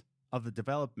 100% of the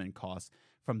development costs,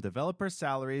 from developer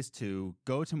salaries to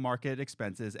go-to-market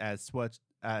expenses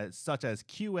such as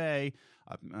QA,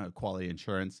 quality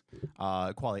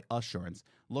assurance,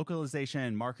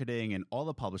 localization, marketing, and all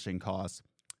the publishing costs.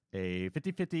 A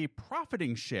 50-50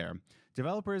 profiting share.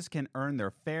 Developers can earn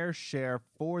their fair share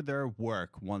for their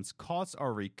work. Once costs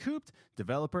are recouped,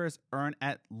 developers earn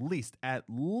at least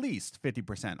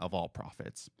 50% of all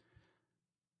profits.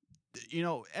 You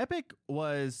know, Epic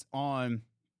was on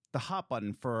the hot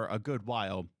button for a good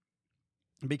while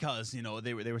because, you know,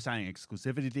 they were signing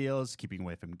exclusivity deals, keeping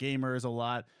away from gamers a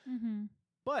lot. Mm-hmm.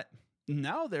 But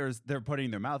now they're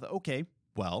putting their mouth, okay,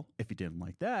 well, if you didn't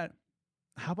like that,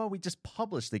 how about we just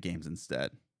publish the games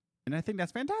instead? And I think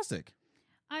that's fantastic.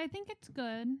 I think it's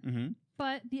good, Mm-hmm.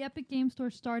 but the Epic Game Store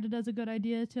started as a good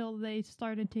idea till they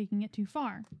started taking it too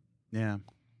far. Yeah.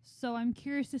 So I'm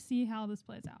curious to see how this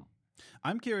plays out.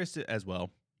 I'm curious as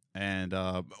well. And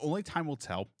only time will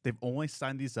tell. They've only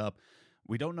signed these up.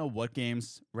 We don't know what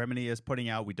games Remedy is putting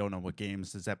out. We don't know what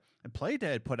games is that. And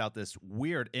Playdead put out this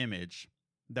weird image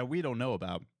that we don't know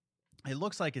about. It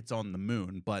looks like it's on the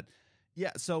moon, but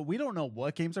yeah, so we don't know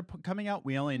what games are coming out.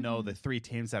 We only know the 3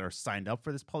 teams that are signed up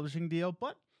for this publishing deal,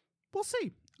 but we'll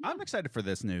see. I'm excited for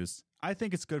this news. I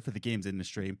think it's good for the games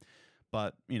industry,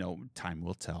 but, you know, time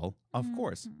will tell, of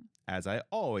course, as I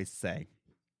always say.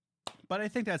 But I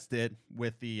think that's it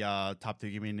with the top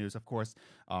 3 gaming news, of course.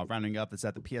 Rounding up is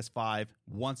that the PS5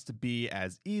 wants to be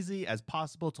as easy as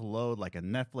possible to load like a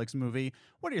Netflix movie.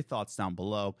 What are your thoughts down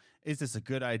below? Is this a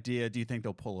good idea? Do you think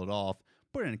they'll pull it off?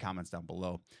 Put it in the comments down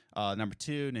below. Number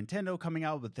 2, Nintendo coming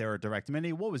out with their Direct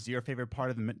Mini. What was your favorite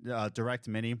part of the Direct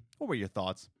Mini? What were your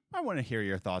thoughts? I want to hear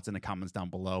your thoughts in the comments down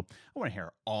below. I want to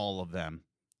hear all of them,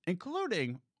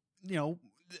 including, you know,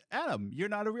 Adam, you're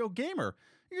not a real gamer.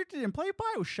 You didn't play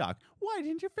BioShock. Why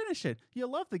didn't you finish it? You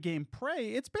love the game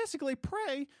Prey. It's basically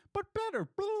Prey, but better.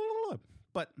 Blah, blah, blah.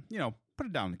 But, you know, put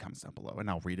it down in the comments down below, and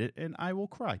I'll read it, and I will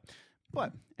cry.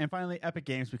 But, and finally, Epic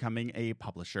Games becoming a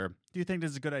publisher. Do you think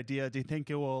this is a good idea? Do you think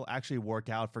it will actually work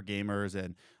out for gamers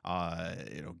and,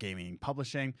 you know, gaming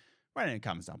publishing? Write it in the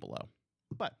comments down below.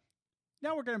 But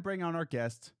now we're going to bring on our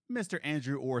guest, Mr.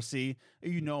 Andrew Orsi.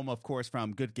 You know him, of course,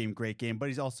 from Good Game, Great Game, but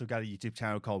he's also got a YouTube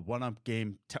channel called One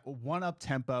Up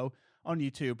Tempo on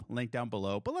YouTube, link down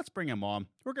below. But let's bring him on.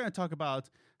 We're going to talk about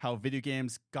how video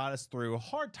games got us through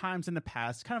hard times in the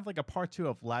past, kind of like a part 2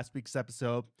 of last week's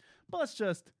episode. But let's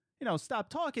just, you know, stop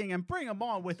talking and bring him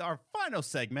on with our final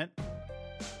segment.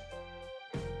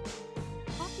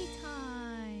 Coffee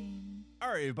time. All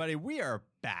right, everybody, we are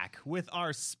back with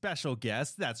our special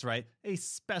guest. That's right, a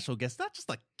special guest, not just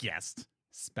a guest,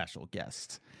 special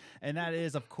guest. And that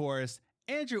is, of course,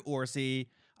 Andrew Orsi.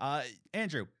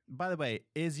 Andrew, by the way,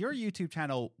 is your YouTube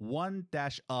channel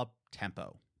One-Up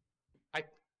Tempo?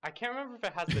 I can't remember if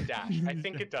it has the dash. I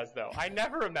think it does, though. I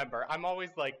never remember. I'm always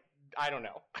like, I don't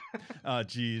know. Oh,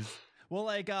 geez. Well,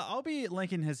 like, I'll be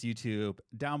linking his YouTube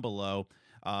down below.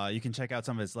 You can check out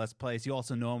some of his Let's Plays. You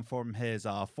also know him from his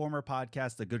former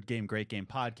podcast, the Good Game, Great Game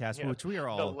podcast, Yeah, which we are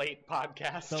all... The late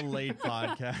podcast. The late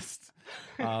podcast.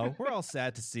 We're all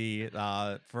sad to see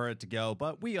for it to go,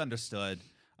 but we understood.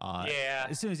 Yeah.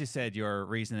 As soon as you said your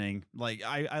reasoning, like,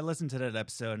 I listened to that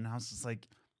episode, and I was just like,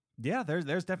 yeah,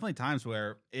 there's definitely times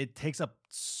where it takes up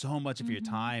so much of your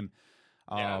time.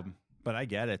 Yeah. But I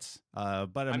get it.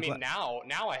 But I mean, now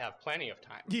I have plenty of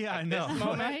time. Yeah, I At know. this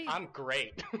moment, Right? I'm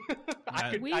great.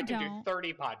 We I could do don't.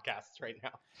 30 podcasts right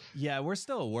now. Yeah, we're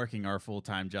still working our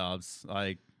full-time jobs.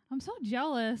 Like, I'm so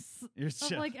jealous you're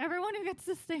of like everyone who gets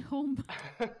to stay home.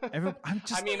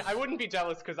 I mean, I wouldn't be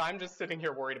jealous because I'm just sitting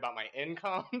here worried about my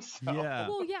income. So. Yeah.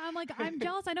 Well, yeah, I'm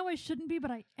jealous. I know I shouldn't be,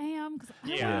 but I am because I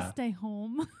want Yeah. to stay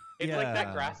home. It's like Yeah.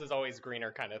 that grass is always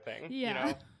greener kind of thing. Yeah.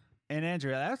 You know? And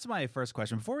Andrew, that's my first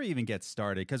question before we even get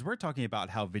started, because we're talking about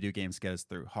how video games get us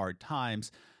through hard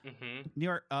times. Mm-hmm. New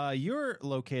York, you're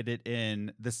located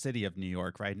in the city of New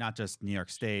York, right? Not just New York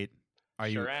State. Are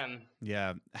Sure you? am.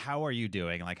 Yeah. How are you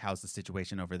doing? Like, how's the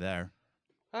situation over there?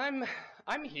 I'm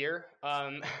I'm here.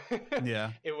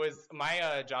 Yeah. It was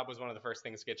my job was one of the first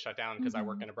things to get shut down because I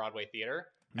work in a Broadway theater.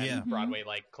 And Yeah. Broadway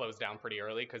like closed down pretty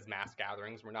early because mass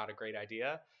gatherings were not a great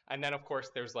idea. And then of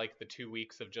course there's like the 2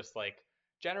 weeks of just like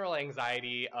general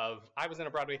anxiety of I was in a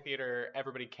Broadway theater,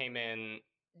 everybody came in.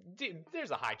 Dude,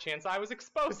 there's a high chance I was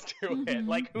exposed to it.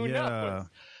 Like, who knows?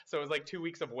 So it was like 2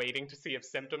 weeks of waiting to see if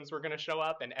symptoms were going to show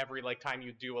up. And every like time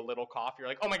you do a little cough, you're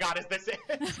like, oh my God, is this it?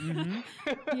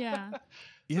 Yeah.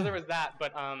 So there was that.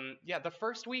 But yeah, the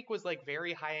first week was like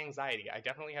very high anxiety. I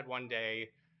definitely had one day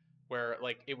where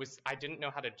like I didn't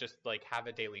know how to just like have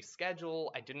a daily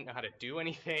schedule. I didn't know how to do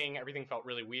anything. Everything felt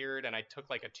really weird. And I took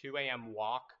like a 2 a.m.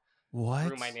 walk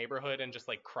through my neighborhood and just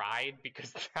like cried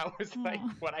because that was like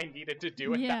what I needed to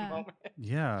do at that moment.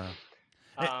 Yeah.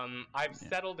 I've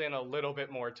settled in a little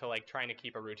bit more to like trying to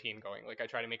keep a routine going. Like I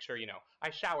try to make sure, I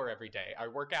shower every day. I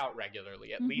work out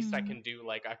regularly. At least I can do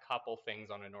like a couple things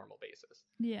on a normal basis.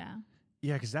 Yeah.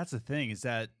 Yeah, because that's the thing is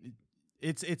that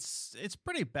it's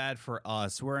pretty bad for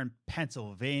us. We're in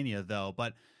Pennsylvania though,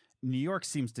 but New York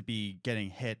seems to be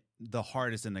getting hit the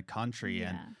hardest in the country,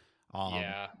 and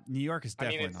New York is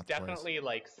definitely it's not the definitely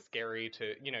like scary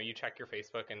to you check your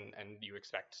Facebook and you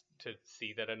expect to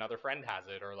see that another friend has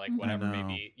it or like whatever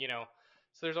maybe so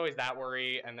there's always that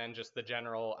worry, and then just the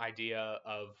general idea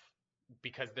of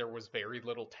because there was very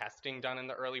little testing done in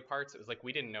the early parts, it was like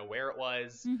we didn't know where it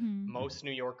was. Most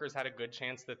New Yorkers had a good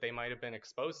chance that they might have been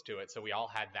exposed to it, so we all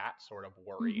had that sort of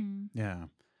worry. Yeah.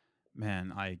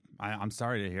 Man, I'm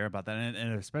sorry to hear about that,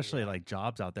 and especially like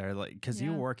jobs out there, like because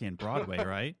you work in Broadway,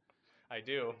 right? I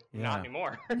do. Not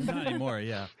anymore. Not anymore.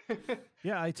 Yeah.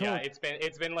 Yeah.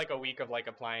 It's been like a week of like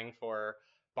applying for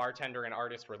bartender and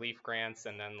artist relief grants,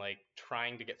 and then like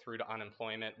trying to get through to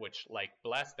unemployment, which like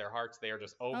bless their hearts, they are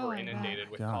just over inundated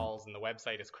with calls, and the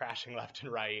website is crashing left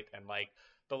and right. And like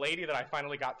the lady that I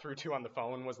finally got through to on the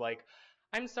phone was like,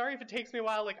 I'm sorry if it takes me a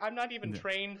while. Like, I'm not even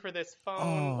trained for this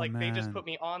phone. They just put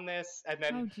me on this. And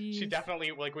then she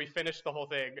definitely, like, we finished the whole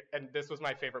thing. And this was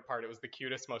my favorite part. It was the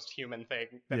cutest, most human thing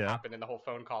that happened in the whole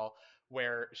phone call,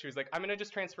 where she was like, I'm going to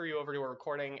just transfer you over to a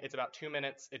recording. It's about 2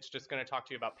 minutes. It's just going to talk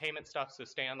to you about payment stuff. So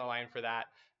stay on the line for that.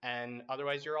 And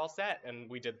otherwise, you're all set. And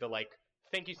we did the, like,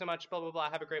 thank you so much, blah, blah,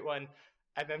 blah. Have a great one.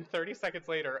 And then 30 seconds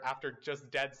later, after just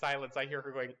dead silence, I hear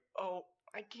her going, oh,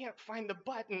 I can't find the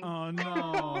button. Oh, no.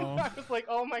 I was like,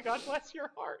 oh, my God, bless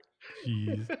your heart.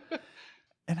 Jeez.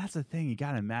 And that's the thing. You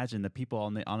got to imagine the people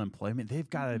on the unemployment, they've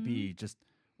got to be just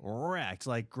wrecked.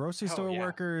 Like grocery store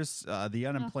workers, the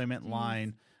unemployment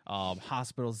line,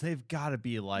 hospitals, they've got to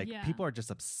be like, people are just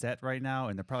upset right now,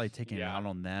 and they're probably taking it out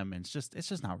on them. And it's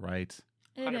just not right.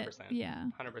 100%. Yeah.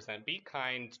 100%. Be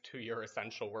kind to your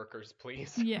essential workers,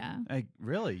 please. Yeah.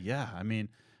 Really? Yeah. I mean,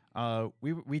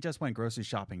 we just went grocery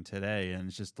shopping today, and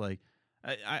it's just like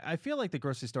I feel like the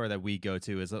grocery store that we go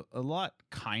to is a lot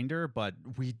kinder, but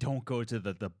we don't go to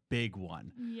the big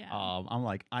one. Yeah. I'm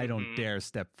like, I don't dare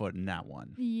step foot in that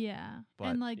one. Yeah. But,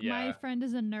 and like my friend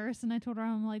is a nurse, and I told her,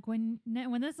 I'm like, when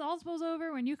this all spills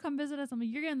over, when you come visit us, I'm like,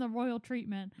 you're getting the royal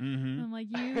treatment. And I'm like,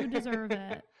 you deserve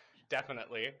it.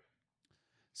 Definitely.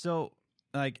 So,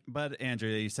 but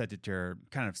Andrea, you said that you're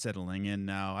kind of settling in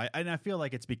now. I feel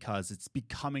like it's because it's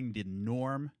becoming the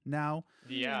norm now.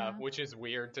 Yeah, which is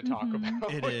weird to talk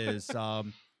about. It is.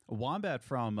 Wombat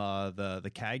from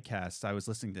the CAGcast, I was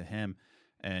listening to him,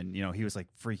 and he was like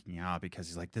freaking out because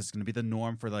he's like, this is going to be the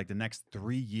norm for like the next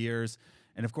 3 years.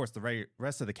 And of course, the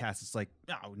rest of the cast is like,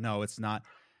 no, it's not.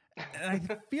 And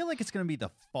I feel like it's going to be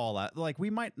the fallout. Like, we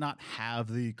might not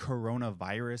have the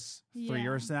coronavirus for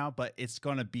years now, but it's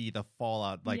going to be the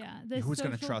fallout. Like, who's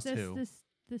going to trust who?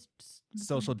 This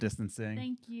social distancing.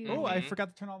 Thank you. Oh, I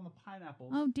forgot to turn on the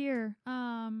pineapples. Oh, dear.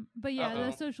 But yeah,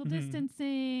 the social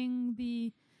distancing,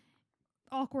 the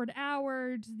awkward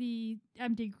hours, the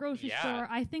empty grocery store.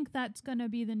 I think that's going to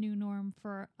be the new norm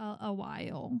for a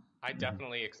while. I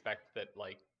definitely expect that,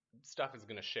 like, stuff is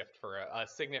going to shift for a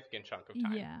significant chunk of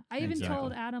time. Yeah. I even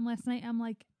told Adam last night, I'm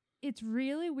like, it's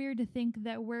really weird to think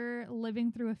that we're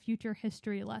living through a future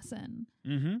history lesson.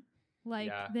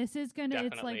 Like, this is going to,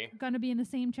 it's like going to be in the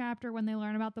same chapter when they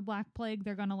learn about the Black Plague,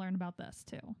 they're going to learn about this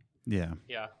too. Yeah.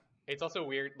 Yeah. It's also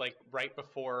weird, like, right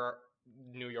before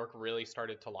New York really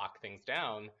started to lock things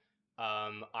down,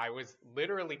 I was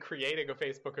literally creating a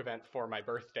Facebook event for my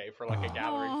birthday, for like a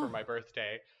gathering for my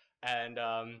birthday. And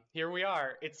here we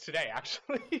are. It's today,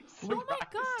 actually. Oh my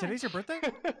God! Today's your birthday?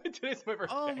 Today's my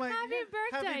birthday. Oh my! Happy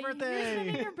birthday! Happy birthday! You're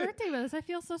spending your birthday with us. I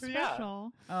feel so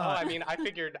special. Yeah. I mean, I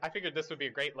figured this would be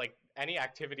a great, like, any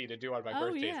activity to do on my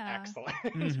birthday is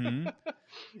excellent.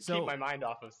 So, keep my mind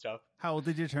off of stuff. How old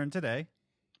did you turn today?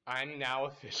 I'm now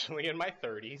officially in my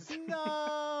 30s.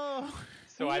 No.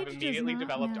 So I've Age does immediately not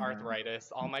developed matter.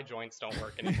 arthritis. All my joints don't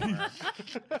work anymore.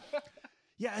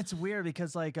 Yeah, it's weird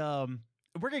because like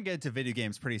we're gonna get into video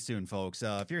games pretty soon, folks.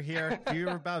 If you're here, if you're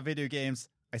about video games,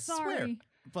 I swear. Sorry.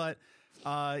 But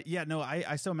yeah, no,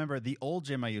 I still remember the old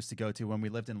gym I used to go to when we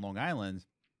lived in Long Island.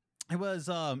 It was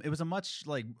a much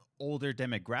like older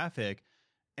demographic,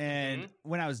 and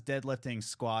when I was deadlifting,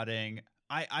 squatting,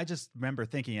 I just remember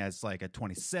thinking as like a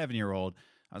 27-year-old,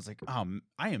 I was like,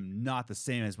 I am not the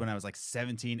same as when I was like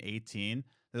 17, 18.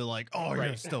 They're like, oh,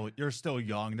 Right. you're still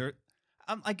young.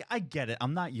 I'm like, I get it.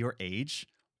 I'm not your age,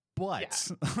 but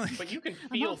But you can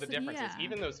feel also- the differences. yeah.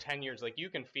 Even those 10 years, like you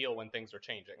can feel when things are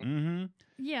changing. hmm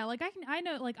Yeah, like I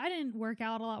know, like I didn't work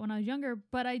out a lot when I was younger,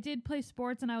 but I did play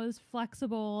sports and I was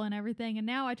flexible and everything. And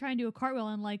now I try and do a cartwheel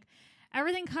and like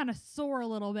everything kind of sore a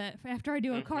little bit after I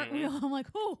do a Mhm. cartwheel. I'm like,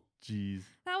 oh, Jeez.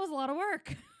 that was a lot of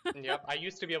work. Yep. I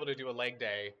used to be able to do a leg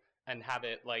day and have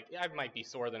it like, I might be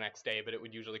sore the next day, but it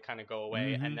would usually kind of go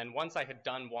away. Mhm. And then once I had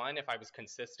done one, if I was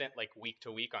consistent like week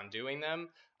to week on doing them,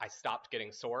 I stopped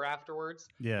getting sore afterwards.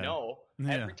 Yeah. No,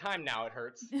 Yeah. every time now it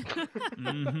hurts.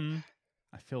 hmm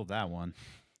I feel that one.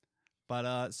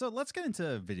 But so let's get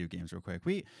into video games real quick.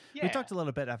 We talked a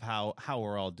little bit of how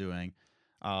we're all doing.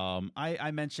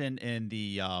 I mentioned in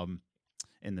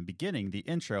the beginning, the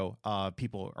intro,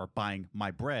 people are buying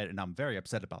my bread, and I'm very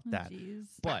upset about that. Jeez.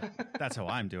 But that's how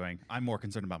I'm doing. I'm more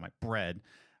concerned about my bread.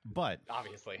 But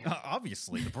Obviously.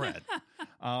 obviously the bread.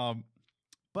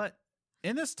 But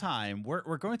in this time,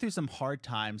 we're going through some hard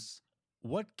times.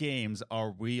 What games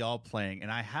are we all playing?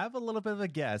 And I have a little bit of a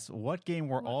guess what game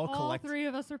we're all collecting. three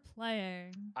of us are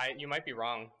playing. You might be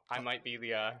wrong. I might be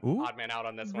the Ooh. odd man out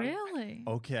on this one. Really?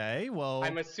 Okay, well,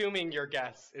 I'm assuming your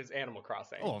guess is Animal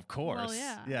Crossing. oh, of course.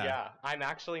 yeah. Yeah, I'm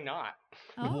actually not.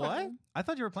 What? Oh. I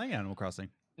thought you were playing Animal Crossing.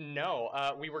 No,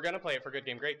 we were gonna play it for Good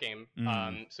Game, Great Game.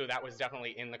 So that was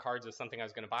definitely in the cards as something I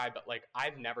was gonna buy. But like,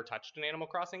 I've never touched an Animal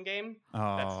Crossing game.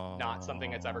 That's not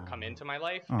something that's ever come into my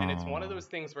life. And it's one of those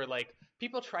things where like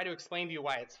people try to explain to you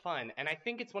why it's fun, and I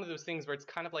think it's one of those things where it's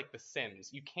kind of like The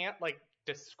Sims. You can't like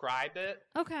describe it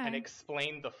Okay. and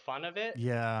explain the fun of it.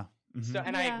 Yeah. Mhm. So,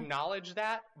 and I Yeah. acknowledge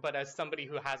that, but as somebody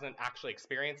who hasn't actually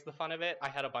experienced the fun of it, I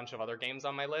had a bunch of other games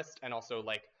on my list, and also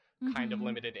like kind of Mhm.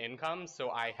 limited income,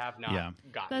 so I have not Yeah.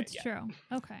 gotten That's it yet. true.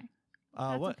 Okay.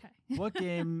 That's what okay. what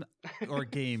game or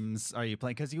games are you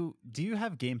playing? Because do you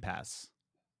have Game Pass?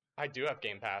 I do have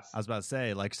Game Pass. I was about to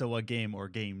say, like, so what game or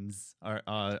games are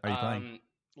you playing?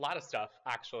 A lot of stuff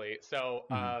actually. So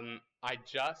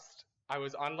I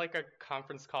was on like a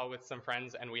conference call with some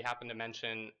friends, and we happened to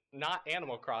mention not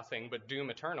Animal Crossing, but Doom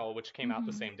Eternal, which came out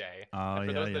the Mhm. same day. Oh, And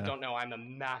for yeah, those yeah. that don't know, I'm a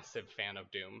massive fan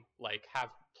of Doom. Like, have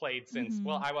played since. Mhm.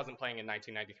 Well, I wasn't playing in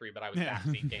 1993, but I was Yeah.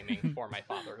 backseat gaming for my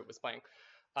father who was playing.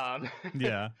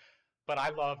 Yeah. But I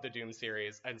love the Doom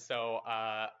series, and so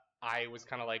I was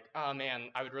kind of like, oh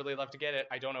man, I would really love to get it.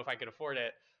 I don't know if I could afford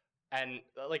it. And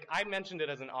like I mentioned it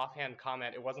as an offhand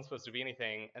comment, it wasn't supposed to be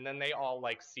anything, and then they all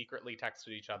like secretly texted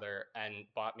each other and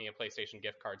bought me a PlayStation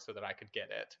gift card so that I could get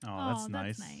it. Oh, that's Oh,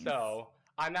 nice. that's nice. So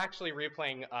I'm actually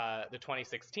replaying the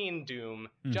 2016 Doom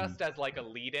Mhm. just as like a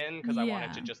lead-in because I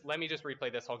wanted Yeah. to let me just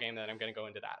replay this whole game, then I'm going to go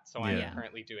into that. So I'm Yeah.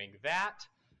 currently doing that.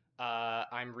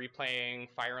 I'm replaying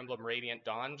Fire Emblem Radiant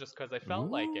Dawn just because I felt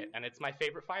like it, Ooh. and it's my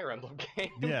favorite Fire Emblem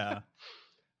game. Yeah.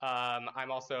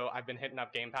 I've been hitting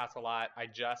up Game Pass a lot. I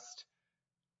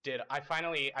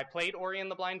played Ori and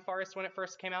the Blind Forest when it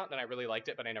first came out, and I really liked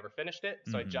it, but I never finished it.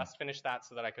 So I Mhm. just finished that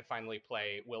so that I could finally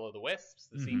play Will o' the Wisps,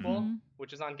 the Mhm. sequel, Mhm.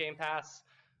 which is on Game Pass.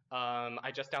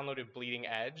 I just downloaded Bleeding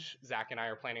Edge. Zach and I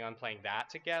are planning on playing that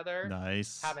together.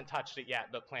 Nice. Haven't touched it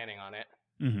yet, but planning on it.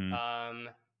 hmm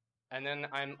And then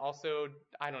I'm also,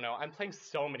 I don't know, I'm playing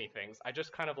so many things. I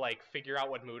just kind of like figure out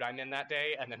what mood I'm in that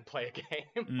day and then play a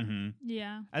game. hmm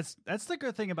Yeah. That's the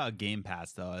good thing about Game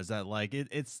Pass, though, is that like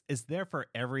it's there for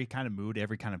every kind of mood,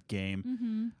 every kind of game.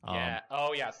 Mm-hmm. Yeah.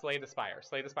 Oh, yeah. Slay the Spire.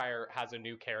 Slay the Spire has a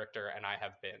new character, and I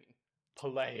have been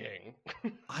playing.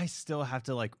 I still have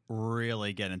to like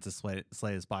really get into Slay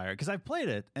the Spire because I've played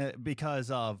it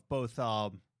because of both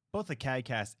the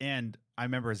CADcast and I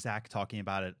remember Zach talking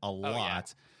about it a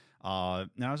lot. And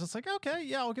I was just like, okay,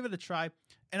 yeah, I'll give it a try,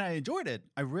 and I enjoyed it.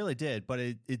 I really did, but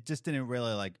it just didn't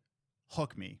really like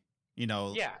hook me. You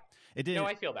know, Yeah. it didn't. No,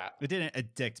 I feel that. It didn't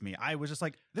addict me. I was just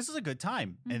like, this is a good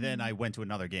time, and then Mhm. I went to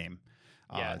another game.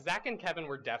 Yeah, Zach and Kevin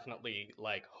were definitely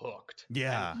like hooked.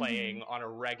 Yeah. And playing on a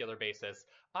regular basis.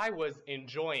 I was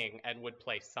enjoying and would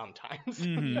play sometimes.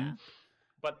 Mhm. Yeah.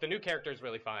 But the new character is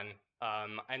really fun.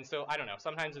 And so I don't know.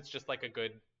 Sometimes it's just like a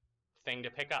good thing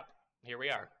to pick up. Here we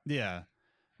are. Yeah.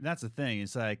 That's the thing.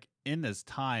 It's like in this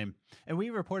time, and we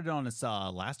reported on this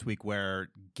last week where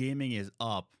gaming is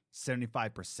up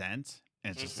 75%. And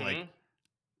it's just like,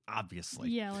 obviously.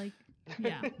 Yeah, like,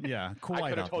 yeah. Yeah, quite I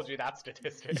could have obvious. told you that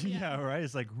statistic. Yeah, right?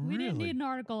 It's like, We really? didn't need an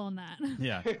article on that.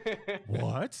 Yeah.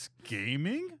 What?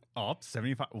 Gaming up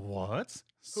 75? What?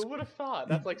 Who would have thought?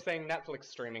 That's like saying Netflix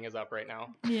streaming is up right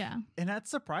now. Yeah. And that's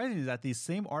surprising that these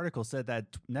same articles said that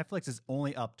Netflix is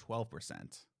only up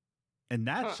 12%. And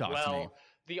that shocks me. Well,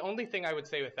 the only thing I would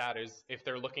say with that is if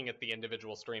they're looking at the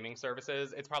individual streaming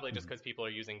services, it's probably just because people are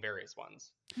using various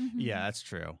ones. Mhm. Yeah, that's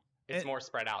true. It's more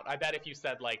spread out. I bet if you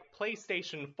said like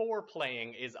PlayStation 4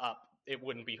 playing is up, it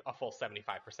wouldn't be a full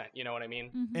 75%. You know what I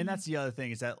mean? Mhm. And that's the other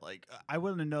thing is that like I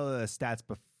wouldn't know the stats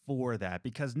before that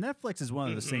because Netflix is one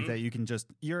of those things that you can just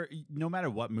no matter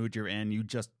what mood you're in, you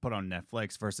just put on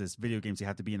Netflix versus video games you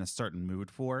have to be in a certain mood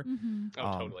for. Mhm.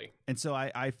 Oh, totally. And so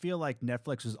I feel like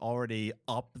Netflix was already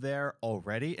up there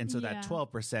already, and so that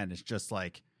 12% is just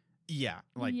like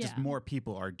just more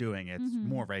people are doing it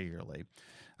more regularly.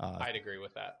 I'd agree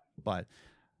with that. But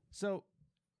so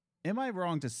am I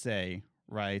wrong to say,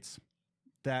 right,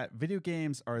 that video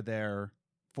games are there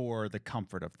for the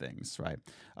comfort of things, right?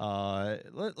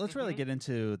 Let's really get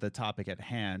into the topic at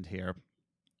hand here.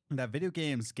 That video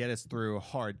games get us through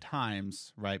hard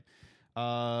times, right?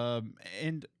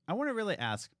 And I want to really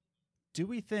ask, do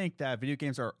we think that video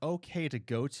games are okay to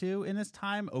go to in this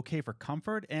time, okay for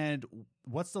comfort? And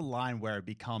what's the line where it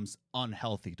becomes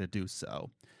unhealthy to do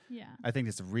so? Yeah. I think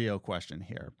it's a real question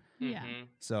here. Yeah.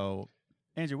 So,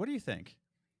 Andrew, what do you think?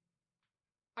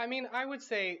 I mean, I would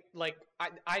say, like,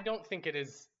 I don't think it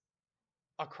is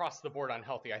across the board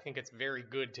unhealthy. I think it's very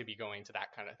good to be going to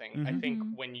that kind of thing. I think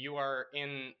when you are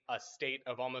in a state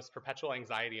of almost perpetual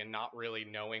anxiety and not really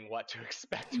knowing what to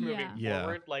expect moving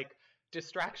forward, like,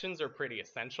 distractions are pretty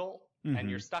essential.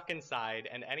 And you're stuck inside,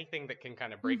 and anything that can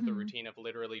kind of break the routine of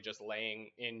literally just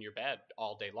laying in your bed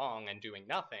all day long and doing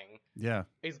nothing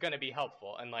is going to be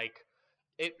helpful. And, like,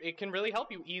 it can really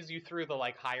help you ease you through the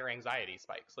like higher anxiety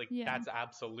spikes. Like that's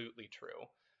absolutely true.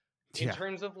 In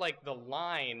terms of like the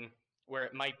line where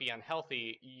it might be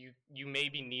unhealthy, you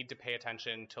maybe need to pay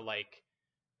attention to like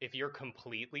if you're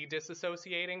completely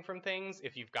disassociating from things,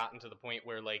 if you've gotten to the point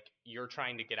where like you're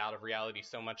trying to get out of reality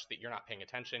so much that you're not paying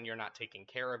attention, you're not taking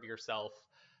care of yourself,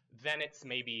 then it's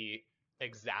maybe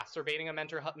exacerbating a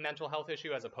mental health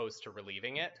issue as opposed to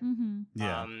relieving it.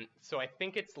 So I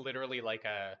think it's literally like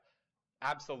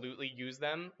absolutely use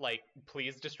them, like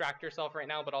please distract yourself right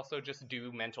now, but also just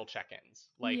do mental check-ins,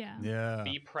 like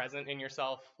be present in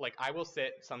yourself. Like I will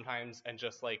sit sometimes and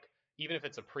just like, even if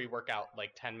it's a pre-workout,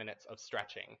 like 10 minutes of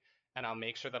stretching, and I'll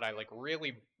make sure that I like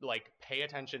really like pay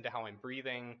attention to how I'm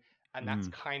breathing. And that's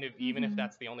kind of, even if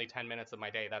that's the only 10 minutes of my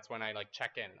day, that's when I like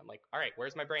check in. I'm like, all right,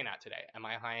 where's my brain at today? Am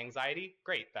I high anxiety?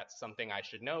 Great. That's something I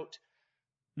should note.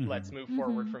 Let's move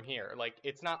forward from here. Like,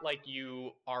 it's not like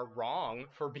you are wrong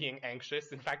for being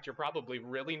anxious. In fact, you're probably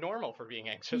really normal for being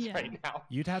anxious right now.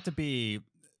 You'd have to be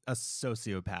a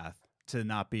sociopath to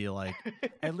not be like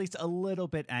at least a little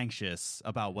bit anxious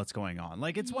about what's going on.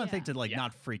 Like, it's one thing to like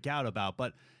not freak out about,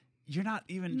 but you're not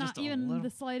even not just even a little...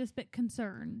 the slightest bit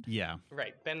concerned. Yeah.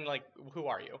 Right. Then, like, who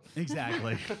are you?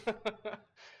 Exactly.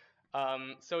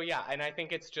 So yeah, and I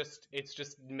think it's just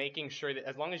making sure that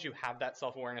as long as you have that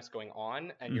self-awareness going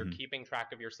on and you're keeping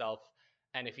track of yourself,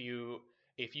 and if you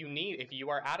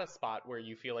are at a spot where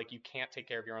you feel like you can't take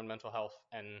care of your own mental health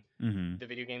and the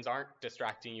video games aren't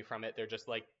distracting you from it, they're just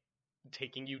like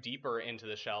taking you deeper into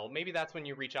the shell, maybe that's when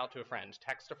you reach out to a friend,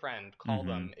 text a friend, call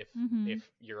them if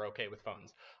you're okay with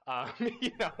phones.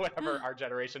 Whatever our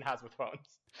generation has with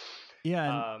phones.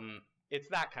 Yeah. It's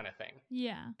that kind of thing.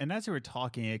 Yeah. And as you were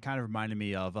talking, it kind of reminded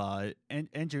me of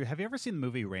Andrew, have you ever seen the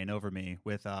movie Reign Over Me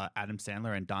with Adam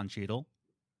Sandler and Don Cheadle?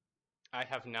 I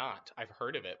have not. I've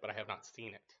heard of it, but I have not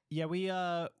seen it. Yeah,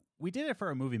 we did it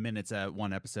for a Movie Minutes at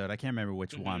one episode. I can't remember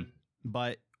which one.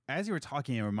 But as you were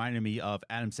talking, it reminded me of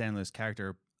Adam Sandler's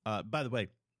character. By the way,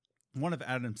 one of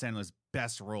Adam Sandler's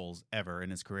best roles ever in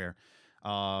his career,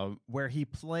 where he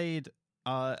played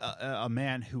a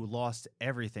man who lost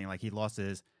everything. Like he lost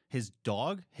his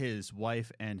dog, his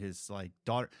wife, and his like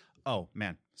daughter. Oh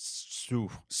man,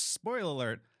 spoiler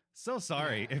alert. So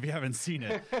sorry if you haven't seen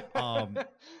it.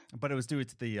 But it was due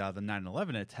to the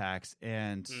 9/11 attacks,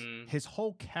 and his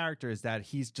whole character is that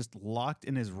he's just locked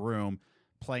in his room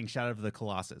playing Shadow of the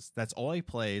Colossus. That's all he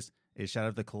plays is Shadow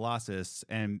of the Colossus,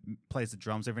 and plays the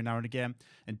drums every now and again.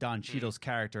 And Don Cheadle's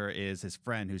character is his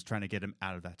friend who's trying to get him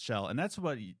out of that shell. And that's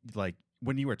what, like,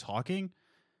 when you were talking,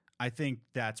 I think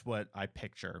that's what I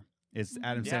picture is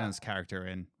Adam Sandler's character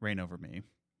in Reign Over Me.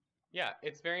 Yeah,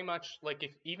 it's very much like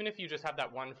even if you just have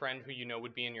that one friend who you know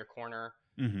would be in your corner.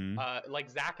 Mm-hmm. Like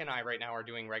Zach and I right now are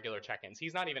doing regular check-ins.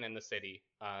 He's not even in the city.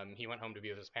 He went home to be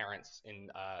with his parents in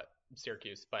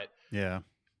Syracuse, but Yeah.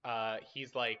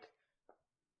 he's like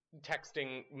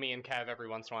texting me and Kev every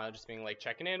once in a while, just being like,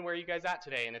 checking in, where are you guys at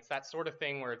today? And it's that sort of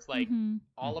thing where it's like,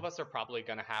 all of us are probably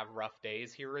going to have rough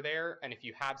days here or there. And if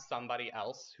you have somebody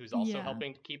else who's also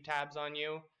helping to keep tabs on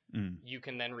you, you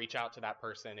can then reach out to that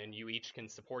person and you each can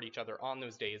support each other on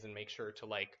those days and make sure to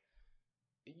like,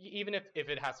 even if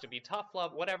it has to be tough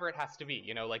love, whatever it has to be,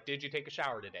 you know, like, did you take a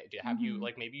shower today? Have you,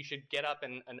 like, maybe you should get up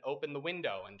and open the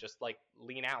window and just like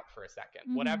lean out for a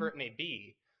second, whatever it may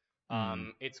be.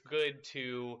 It's good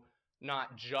to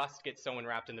not just get so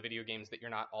enwrapped in the video games that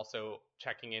you're not also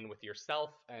checking in with yourself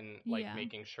and like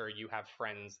making sure you have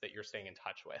friends that you're staying in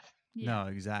touch with. No,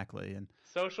 exactly. And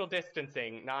social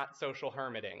distancing, not social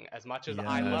hermiting. As much as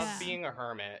I love being a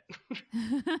hermit.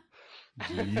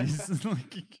 Jeez.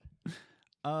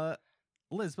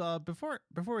 Liz, before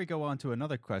we go on to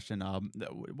another question,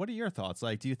 what are your thoughts?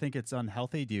 Like, do you think it's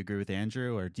unhealthy? Do you agree with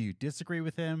Andrew or do you disagree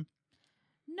with him?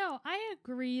 No, I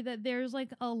agree that there's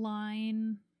like a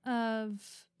line of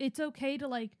it's okay to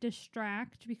like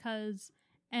distract because,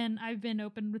 and I've been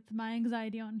open with my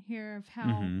anxiety on here of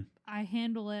how I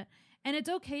handle it. And it's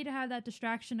okay to have that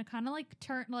distraction to kind of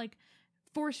like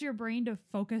force your brain to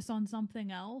focus on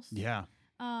something else. Yeah.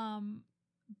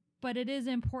 But it is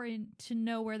important to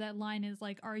know where that line is.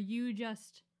 Like, are you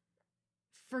just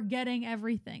forgetting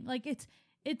everything? Like it's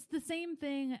the same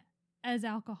thing as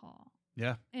alcohol.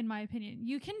 Yeah. In my opinion,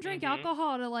 you can drink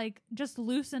alcohol to like just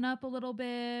loosen up a little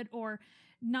bit or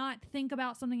not think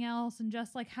about something else and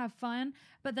just like have fun.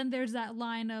 But then there's that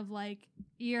line of like,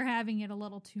 you're having it a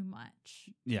little too much.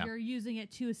 Yeah. You're using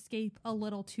it to escape a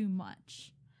little too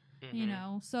much. You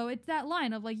know, so it's that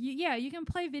line of like, you can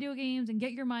play video games and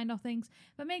get your mind off things,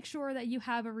 but make sure that you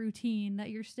have a routine, that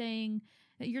you're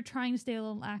trying to stay a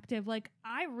little active. Like,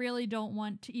 I really don't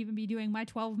want to even be doing my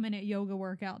 12-minute yoga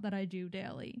workout that I do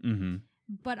daily.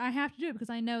 But I have to do it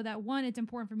because I know that, one, it's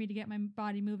important for me to get my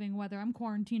body moving, whether I'm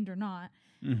quarantined or not.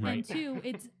 And two,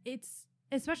 it's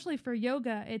especially for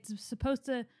yoga, it's supposed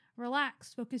to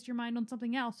relax, focus your mind on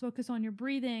something else, focus on your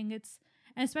breathing.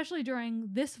 And especially during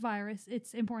this virus,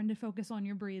 it's important to focus on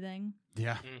your breathing.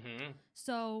 Yeah.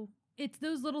 So it's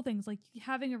those little things, like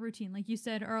having a routine, like you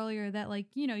said earlier, that like,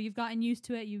 you know, you've gotten used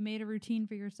to it. You've made a routine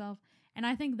for yourself. And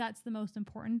I think that's the most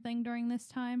important thing during this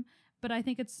time. But I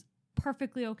think it's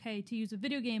perfectly okay to use a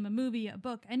video game, a movie, a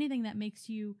book, anything that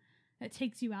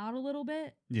takes you out a little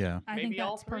bit. Yeah. I think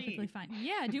that's perfectly fine.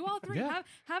 Yeah. Do all three.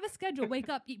 Have a schedule. Wake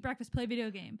up, eat breakfast, play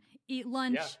video game, eat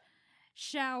lunch,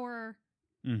 shower,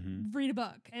 read a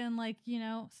book, and like, you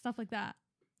know, stuff like that.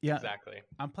 Yeah, exactly.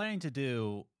 I'm planning to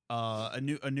do a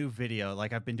new video.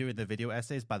 Like, I've been doing the video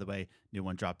essays. By the way, new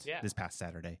one dropped this past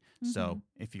Saturday. So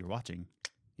if you're watching,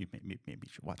 you maybe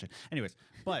should watch it. Anyways,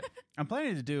 but I'm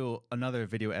planning to do another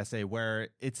video essay where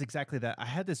it's exactly that. I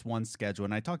had this one schedule,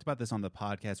 and I talked about this on the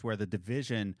podcast, where the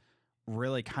Division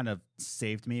really kind of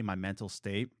saved me, my mental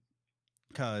state,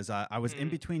 because I was in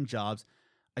between jobs.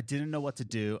 I didn't know what to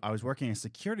do. I was working a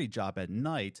security job at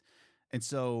night. And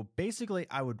so basically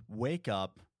I would wake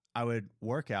up, I would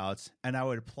work out, and I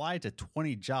would apply to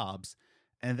 20 jobs.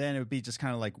 And then it would be just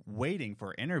kind of like waiting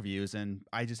for interviews. And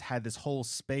I just had this whole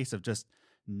space of just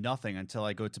nothing until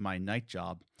I go to my night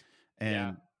job.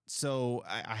 And so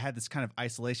I had this kind of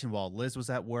isolation while Liz was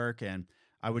at work. And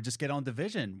I would just get on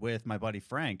Division with my buddy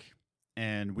Frank.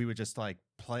 And we would just like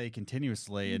play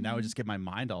continuously, and that would just get my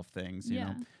mind off things, you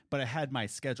know. But I had my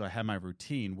schedule, I had my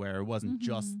routine where it wasn't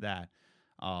just that.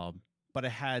 But I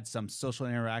had some social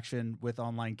interaction with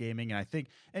online gaming, and I think,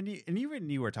 and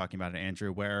you were talking about it,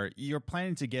 Andrew, where you're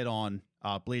planning to get on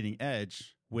Bleeding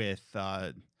Edge with.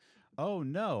 Oh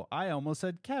no, I almost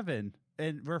said Kevin,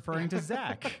 and referring to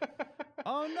Zach.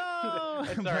 Oh no,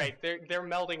 it's all right. They're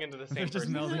melding into the same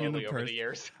person slowly over the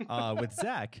years. With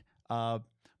Zach.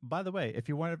 By the way, if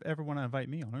you ever want to invite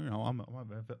me on, you know, I'm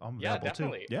available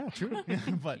definitely. too. Yeah, true.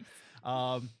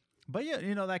 But yeah,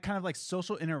 you know, that kind of like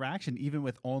social interaction, even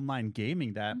with online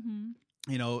gaming, that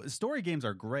you know, story games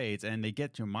are great and they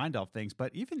get your mind off things.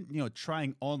 But even, you know,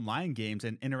 trying online games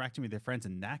and interacting with your friends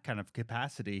in that kind of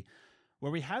capacity,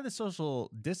 where we have the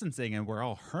social distancing and we're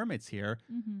all hermits here,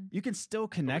 you can still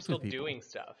connect with people. Doing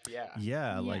stuff,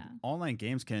 yeah. Like online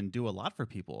games can do a lot for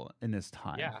people in this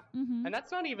time. Yeah, and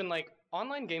that's not even like,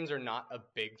 online games are not a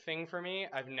big thing for me.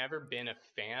 I've never been a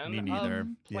fan of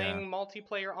playing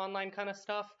multiplayer online kind of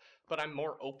stuff, but I'm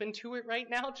more open to it right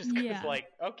now just because like,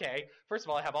 okay, first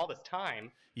of all, I have all this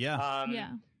time.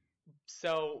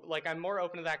 So like I'm more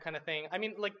open to that kind of thing. I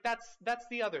mean, like that's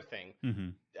the other thing. Mm-hmm.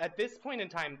 At this point in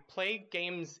time, play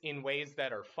games in ways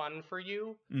that are fun for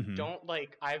you. Mm-hmm. Don't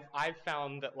like I've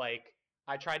found that like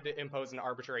I tried to impose an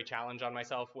arbitrary challenge on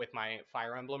myself with my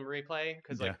Fire Emblem replay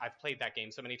because like I've played that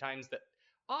game so many times that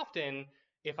often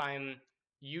if I'm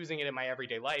using it in my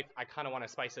everyday life, I kind of want to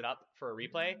spice it up for a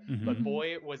replay. Mm-hmm. But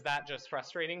boy, was that just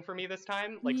frustrating for me this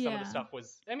time. Like some of the stuff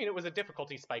was, I mean, it was a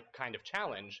difficulty spike kind of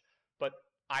challenge, but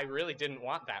I really didn't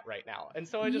want that right now. And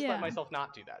so I just let myself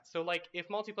not do that. So like if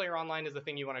multiplayer online is the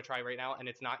thing you want to try right now and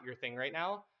it's not your thing right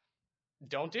now,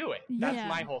 don't do it. That's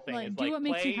my whole thing. Is like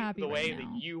play the way that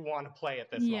you want to play at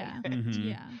this moment.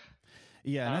 Mm-hmm.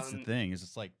 Yeah, and that's the thing. Is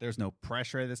it's like there's no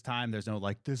pressure at this time. There's no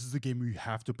like this is the game you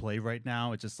have to play right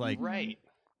now. It's just like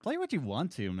play what you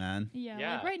want to, man.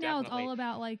 Yeah, like right now it's all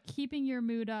about like keeping your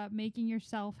mood up, making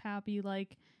yourself happy.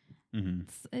 Like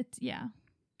it's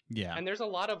Yeah. And there's a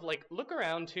lot of like, look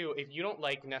around too, if you don't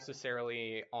like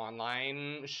necessarily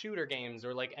online shooter games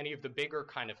or like any of the bigger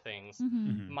kind of things,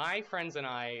 my friends and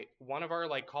I, one of our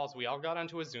like calls, we all got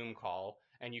onto a Zoom call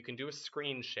and you can do a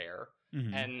screen share.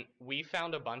 And we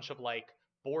found a bunch of like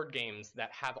board games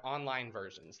that have online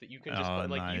versions that you can just play.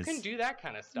 Like you can do that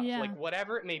kind of stuff. Like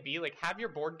whatever it may be, like have your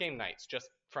board game nights just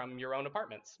from your own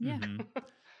apartments. Yeah.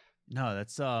 No,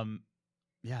 that's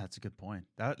that's a good point.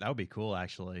 That would be cool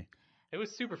actually. It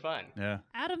was super fun. Yeah.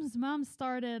 Adam's mom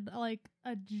started like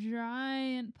a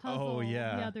giant puzzle the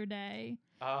other day.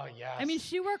 Oh, yes. I mean,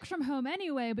 she works from home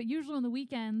anyway, but usually on the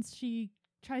weekends she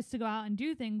tries to go out and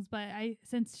do things. But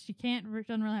since she doesn't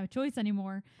really have a choice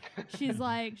anymore, she's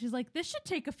like, this should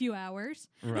take a few hours.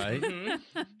 Right.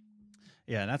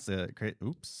 Yeah, and that's a great.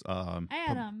 Oops.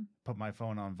 Adam. Put my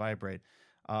phone on vibrate.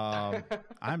 I'm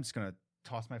just gonna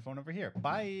toss my phone over here.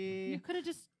 Bye. You could have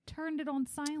just turned it on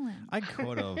silent. I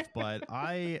could have, but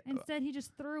instead he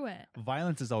just threw it.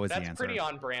 Violence is always the answer. That's pretty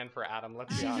on brand for Adam.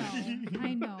 Let's be honest.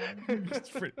 I know.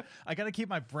 I gotta keep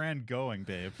my brand going,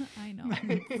 babe. I know.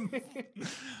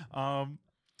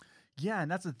 Yeah,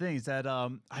 and that's the thing is that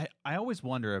I always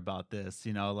wonder about this,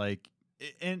 you know, like,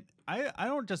 and I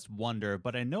don't just wonder,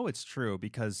 but I know it's true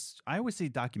because I always see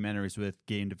documentaries with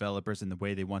game developers and the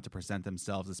way they want to present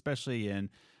themselves, especially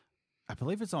in, I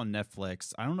believe it's on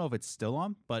Netflix. I don't know if it's still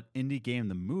on, but Indie Game,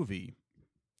 the movie,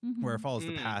 where it follows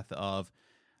the path of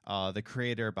the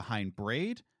creator behind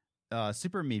Braid,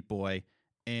 Super Meat Boy,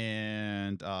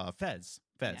 and Fez.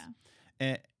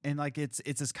 Yeah. And like it's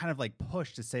this kind of like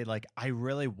push to say like I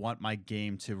really want my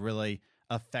game to really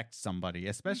affect somebody,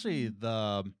 especially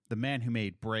the man who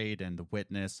made Braid and The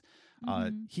Witness.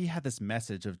 He had this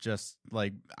message of just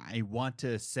like I want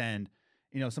to send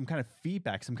some kind of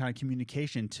feedback, some kind of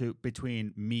communication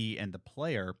between me and the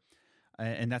player.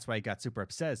 And that's why he got super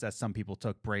upset, is that some people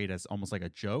took Braid as almost like a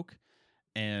joke.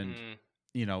 And,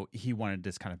 he wanted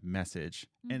this kind of message.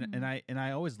 And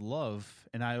I always love,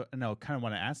 and I kind of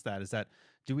want to ask that, is that,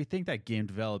 do we think that game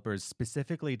developers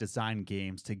specifically design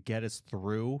games to get us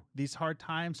through these hard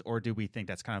times? Or do we think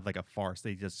that's kind of like a farce?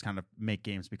 They just kind of make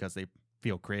games because they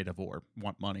feel creative or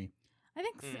want money?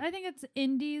 I think it's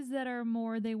indies that are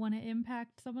more they want to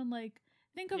impact someone. Like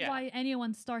think of why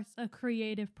anyone starts a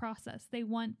creative process. They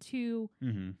want to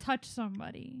touch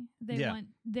somebody. They want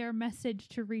their message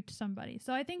to reach somebody.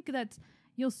 So I think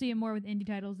you'll see it more with indie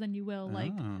titles than you will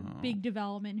like big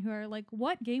development who are like,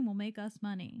 what game will make us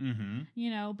money?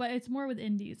 But it's more with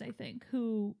indies, I think,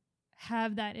 who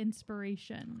have that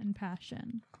inspiration and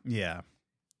passion. Yeah.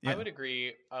 I would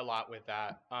agree a lot with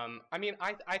that. I mean,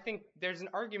 I think there's an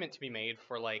argument to be made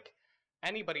for like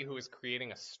anybody who is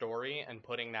creating a story and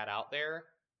putting that out there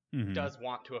does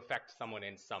want to affect someone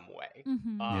in some way.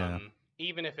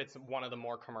 Even if it's one of the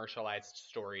more commercialized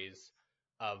stories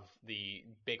of the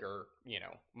bigger,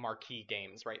 marquee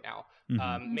games right now.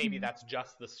 Maybe that's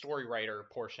just the story writer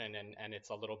portion and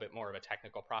it's a little bit more of a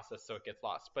technical process, so it gets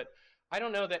lost. But I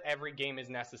don't know that every game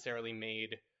is necessarily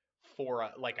made for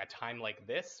a time like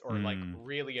this, or like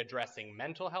really addressing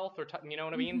mental health, or you know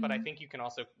what I mean? But I think you can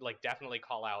also like definitely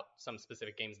call out some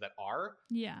specific games that are.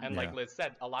 And like Liz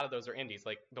said, a lot of those are indies.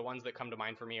 Like the ones that come to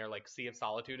mind for me are like Sea of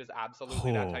Solitude is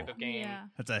absolutely that type of game.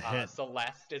 That's a hit.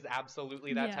 Celeste is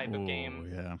absolutely that type of game.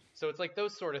 Yeah. So it's like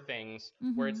those sort of things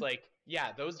where it's like,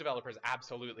 those developers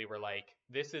absolutely were like,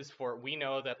 this is we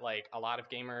know that like a lot of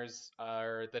gamers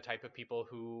are the type of people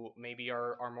who maybe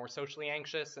are more socially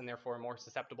anxious and therefore more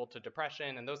susceptible to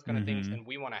depression and those kind of things. And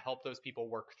we want to help those people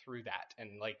work through that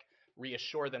and like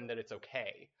reassure them that it's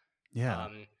okay.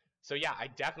 So I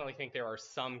definitely think there are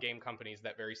some game companies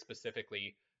that very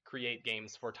specifically create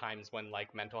games for times when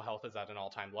like mental health is at an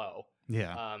all-time low.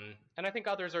 Yeah. And I think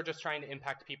others are just trying to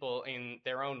impact people in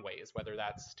their own ways, whether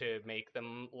that's to make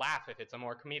them laugh if it's a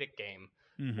more comedic game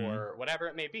or whatever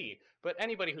it may be. But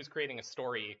anybody who's creating a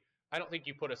story, I don't think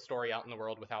you put a story out in the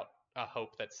world without a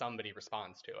hope that somebody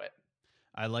responds to it.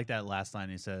 I like that last line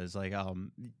he says, like,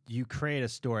 you create a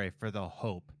story for the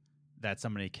hope that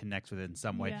somebody connects with it in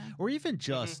some way. Yeah. Or even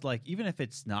just like, even if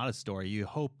it's not a story, you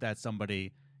hope that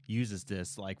somebody uses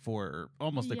this like for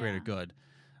almost the greater good.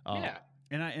 Yeah.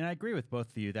 And I agree with both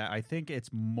of you that I think it's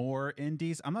more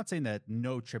indies. I'm not saying that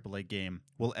no AAA game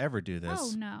will ever do this.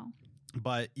 Oh, no.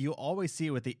 But you always see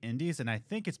it with the indies. And I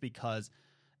think it's because,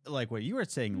 like what you were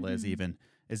saying, Liz, even,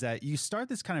 is that you start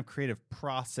this kind of creative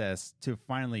process to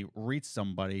finally reach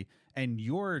somebody, and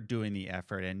you're doing the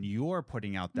effort and you're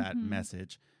putting out that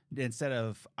message instead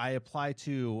of I apply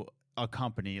to a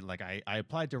company, like I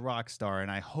applied to Rockstar and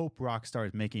I hope Rockstar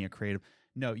is making a creative.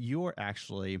 No, you're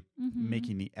actually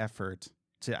making the effort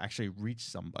to actually reach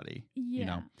somebody.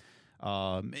 Yeah.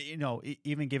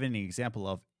 Even giving an example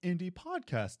of indie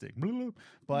podcasting,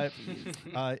 but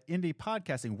indie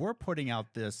podcasting, we're putting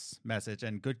out this message,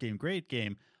 and Good Game, Great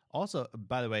Game. Also,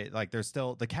 by the way, like there's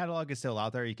still, the catalog is still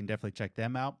out there. You can definitely check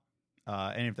them out,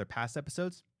 any of their past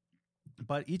episodes.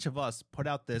 But each of us put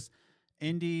out this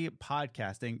indie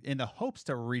podcasting in the hopes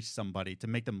to reach somebody, to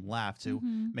make them laugh, to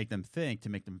make them think, to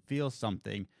make them feel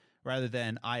something, rather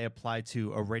than I apply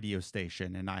to a radio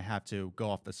station and I have to go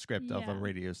off the script of a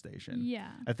radio station. Yeah.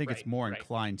 I think it's more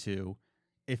inclined to,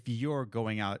 if you're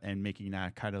going out and making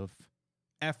that kind of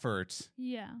effort,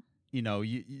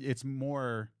 it's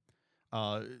more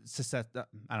I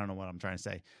don't know what I'm trying to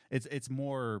say. It's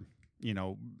more,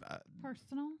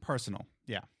 personal.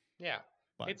 Yeah. Yeah.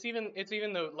 But it's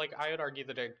even though, like, I would argue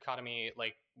the dichotomy,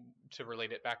 like, to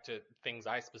relate it back to things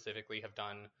I specifically have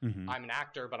done. I'm an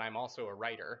actor, but I'm also a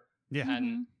writer. Yeah.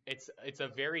 And it's a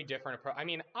very different approach. I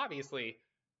mean, obviously,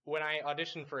 when I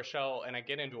audition for a show and I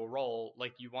get into a role,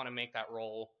 like, you want to make that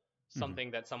role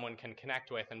something that someone can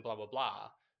connect with and blah, blah, blah.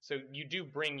 So you do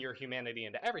bring your humanity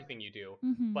into everything you do,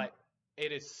 but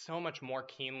it is so much more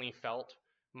keenly felt,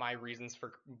 my reasons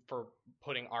for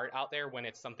putting art out there, when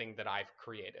it's something that I've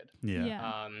created.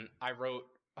 I wrote,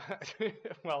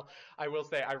 well, I will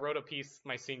say I wrote a piece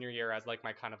my senior year as like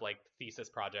my kind of like thesis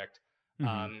project.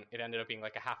 It ended up being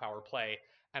like a half-hour play,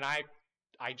 and I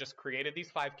just created these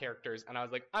 5 characters, and I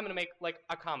was like, I'm gonna make like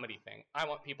a comedy thing. I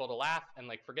want people to laugh and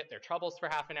like forget their troubles for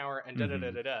half an hour and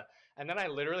da-da-da-da-da. And then I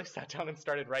literally sat down and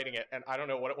started writing it, and I don't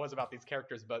know what it was about these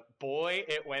characters, but boy,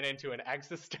 it went into an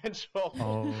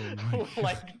existential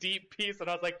like deep piece, and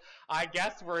I was like, I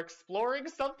guess we're exploring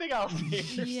something else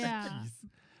here. Yeah.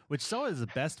 Which so is the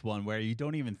best one, where you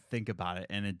don't even think about it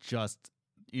and it just,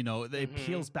 it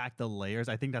peels back the layers.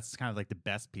 I think that's kind of like the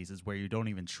best pieces, where you don't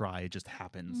even try, it just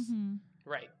happens.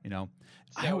 Right.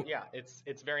 So yeah,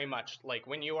 it's very much like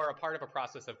when you are a part of a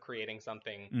process of creating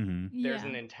something, there's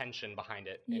an intention behind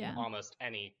it in almost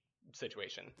any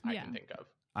situation I can think of.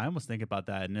 I almost think about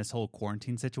that in this whole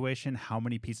quarantine situation. How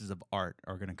many pieces of art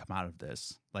are going to come out of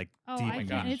this? Like,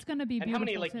 it's going to be beautiful. And how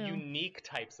many like too. Unique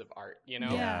types of art?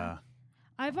 Yeah.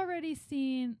 I've already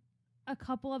seen a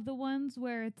couple of the ones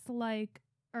where it's like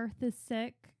Earth is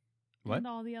sick, and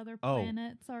all the other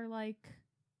planets are like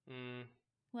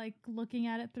looking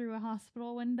at it through a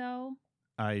hospital window.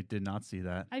 I did not see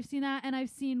that. I've seen that, and I've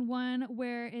seen one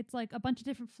where it's like a bunch of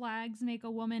different flags make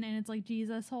a woman, and it's like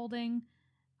Jesus holding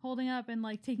up and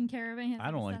like taking care of it.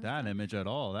 I don't like that image at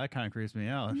all. That kind of creeps me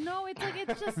out. No, it's like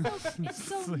it's just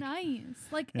so nice.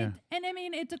 Like, and I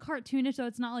mean, it's a cartoonish, so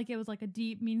it's not like it was like a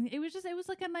deep meaning. It was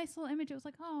like a nice little image. It was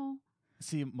like, oh.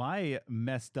 See, my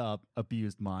messed up,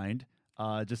 abused mind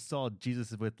just saw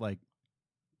Jesus with a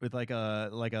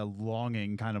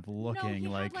longing kind of looking. No, he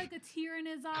like had like a tear in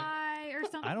his eye or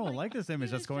something. I don't like this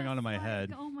image that's going on in my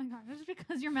head. Oh my god, it's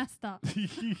because you're messed up.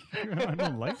 I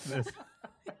don't like this.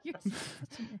 You're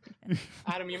such an idiot.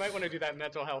 Adam, you might want to do that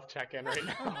mental health check-in right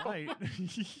now. Right.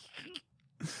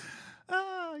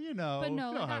 But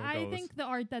no, I think the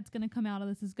art that's going to come out of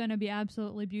this is going to be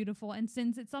absolutely beautiful. And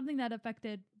since it's something that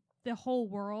affected the whole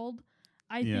world,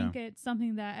 I think it's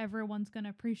something that everyone's going to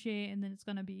appreciate, and then it's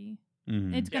going to be,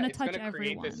 it's going to touch everyone. It's going to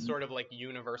create this sort of like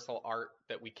universal art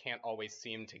that we can't always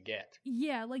seem to get.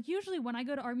 Yeah, like usually when I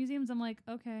go to art museums, I'm like,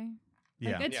 okay.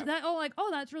 Yeah. Like it's that,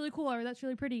 that's really cool, or that's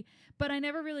really pretty. But I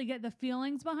never really get the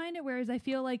feelings behind it, whereas I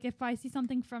feel like if I see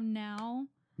something from now,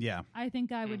 I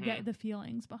think I would get the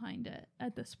feelings behind it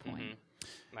at this point.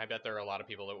 I bet there are a lot of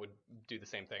people that would do the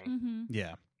same thing.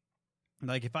 Yeah.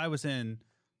 Like if I was in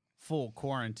full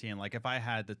quarantine, like if I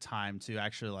had the time to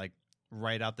actually like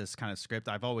write out this kind of script,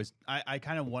 I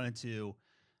kind of wanted to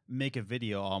make a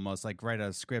video, almost like write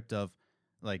a script of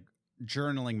like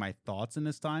journaling my thoughts in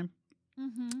this time,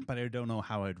 Mm-hmm. but I don't know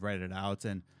how I'd write it out.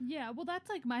 And Yeah, well, that's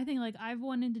like my thing. Like, I've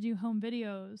wanted to do home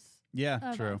videos yeah,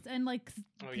 of true. us, and like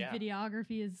Oh, yeah.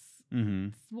 videography is Mm-hmm.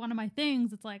 it's one of my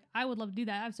things. It's like I would love to do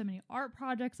that. I have so many art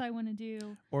projects I want to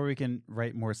do. Or we can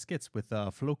write more skits with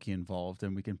Floki involved,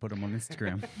 and we can put them on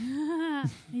Instagram.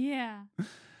 Yeah.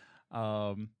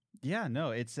 Yeah,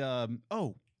 no, it's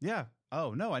oh yeah.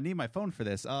 Oh no, I need my phone for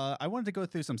this. I wanted to go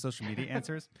through some social media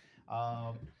answers.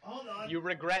 Hold on. You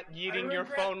regret yeeting your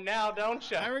regret- phone now, don't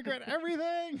you? I regret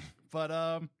everything.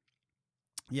 But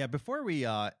yeah, before we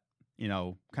kind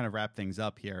of wrap things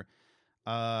up here,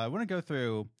 I want to go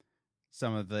through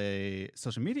some of the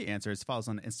social media answers. Follow us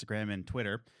on Instagram and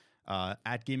Twitter.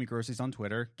 At Gaming Groceries on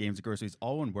Twitter, Games and Groceries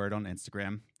all one word on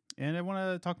Instagram. And I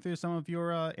want to talk through some of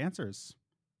your answers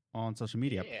on social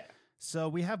media. Yeah. So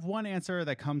we have one answer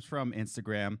that comes from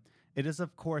Instagram. It is,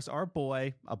 of course, our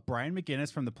boy, Brian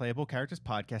McGinnis from the Playable Characters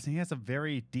podcast, and he has a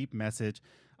very deep message.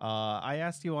 I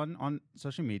asked you on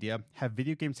social media, have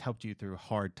video games helped you through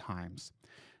hard times?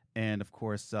 And, of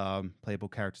course, Playable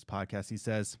Characters podcast, he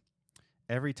says,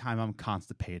 every time I'm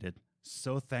constipated,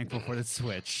 so thankful for the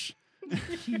Switch.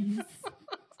 Jeez.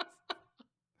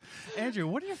 Andrew,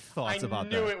 what are your thoughts about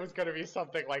that? I knew it was going to be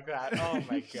something like that. Oh,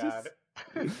 my God.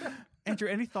 Andrew,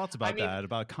 any thoughts about that,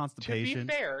 about constipation? To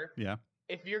be fair, yeah.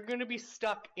 if you're going to be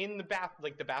stuck in the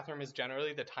the bathroom is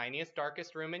generally the tiniest,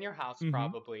 darkest room in your house, Mhm.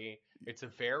 probably. It's a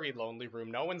very lonely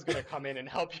room. No one's going to come in and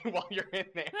help you while you're in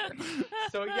there.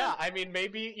 So, yeah, I mean,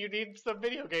 maybe you need some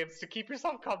video games to keep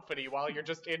yourself comfy while you're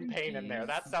just in pain in there.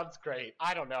 That sounds great.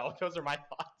 I don't know. Those are my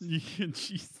thoughts.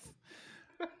 Jeez.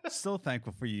 So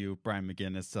thankful for you, Brian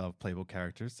McGinnis of Playable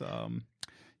Characters.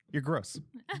 You're gross.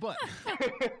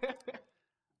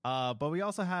 But we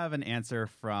also have an answer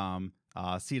from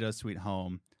Cito Sweet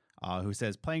Home, who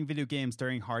says, playing video games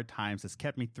during hard times has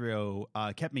kept me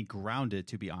grounded,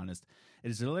 to be honest. It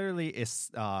is literally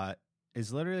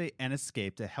an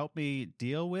escape to help me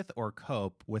deal with or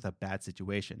cope with a bad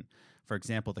situation. For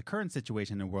example, the current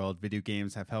situation in the world, video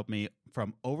games have helped me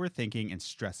from overthinking and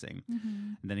stressing.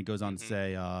 Mm-hmm. And then he goes on to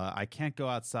say, I can't go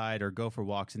outside or go for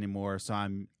walks anymore, so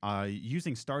I'm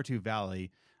using Stardew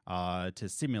Valley to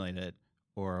simulate it,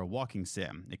 or a walking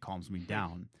sim. It calms me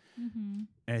down. Mm-hmm.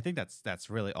 And I think that's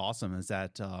really awesome, is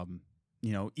that,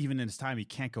 even in this time, you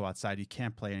can't go outside, you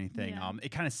can't play anything. Yeah.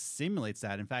 It kind of simulates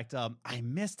that. In fact, I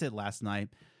missed it last night.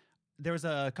 There was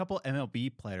a couple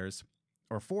MLB players,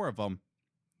 or 4 of them,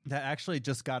 that actually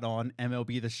just got on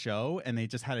MLB The Show, and they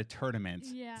just had a tournament.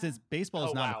 Yeah. Since baseball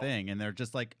is Oh, not wow. a thing, and they're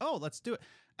just like, oh, let's do it.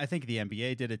 I think the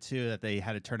NBA did it too, that they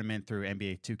had a tournament through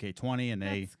NBA 2K20, and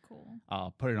they That's cool.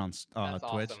 put it on That's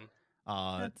Twitch.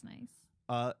 awesome. That's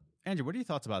nice. Andrew, what are your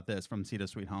thoughts about this from Cito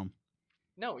Sweet Home?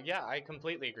 No, yeah, I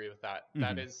completely agree with that. Mhm.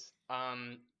 That is,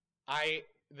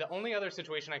 the only other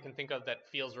situation I can think of that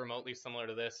feels remotely similar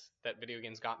to this that video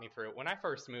games got me through. When I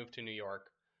first moved to New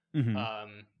York,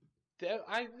 Mhm.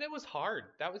 that was hard.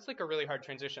 That was like a really hard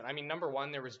transition. I mean, number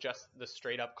one, there was just the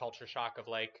straight up culture shock of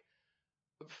like,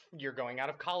 you're going out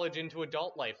of college into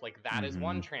adult life. Like that is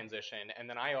one transition. And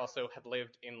then I also had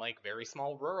lived in like very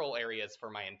small rural areas for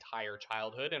my entire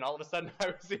childhood. And all of a sudden I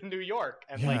was in New York,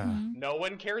 and like Yeah. no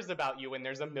one cares about you when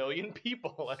there's a million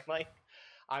people. And like,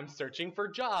 I'm searching for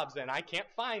jobs and I can't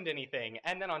find anything.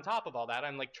 And then on top of all that,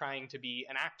 I'm like trying to be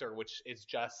an actor, which is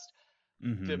just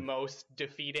Mhm. the most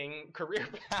defeating career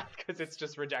path because it's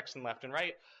just rejection left and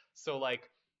right. So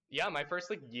like, yeah, my first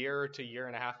like year to year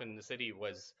and a half in the city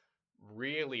was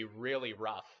really, really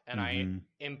rough. And I Mhm.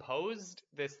 imposed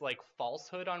this like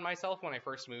falsehood on myself when I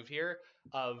first moved here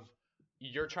of,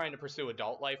 you're trying to pursue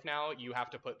adult life now, you have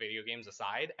to put video games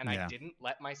aside. And Yeah. I didn't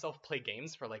let myself play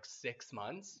games for like 6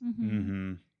 months. Mm-hmm.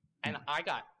 Mhm. And I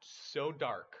got so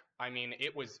dark. I mean,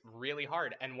 it was really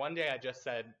hard. And one day I just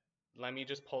said, let me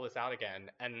just pull this out again.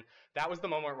 And that was the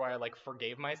moment where I like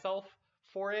forgave myself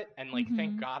for it. And like,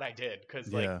 thank Mhm. God I did.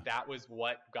 Cause like, Yeah. that was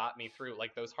what got me through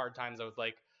like those hard times. I was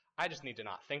like, I just need to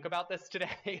not think about this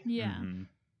today. Yeah. Mhm.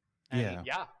 And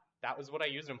yeah, that was what I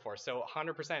used them for. So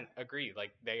 100% agree.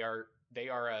 Like they are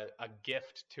a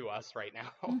gift to us right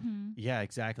now. Mm-hmm. Yeah,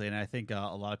 exactly. And I think a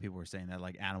lot of people were saying that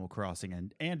like Animal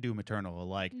Crossing and Doom Eternal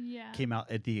like Yeah. came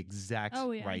out at the exact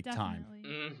Oh yeah. right time.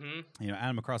 Definitely. Mm-hmm.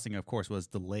 Animal Crossing, of course, was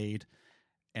delayed,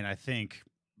 and I think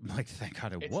like thank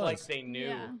God it It's was. like they knew.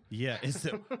 Yeah. Yeah,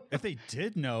 if they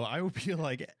did know, I would be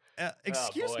like,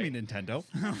 excuse me, boy. Nintendo.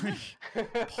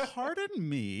 Pardon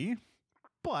me,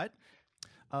 but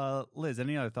Liz,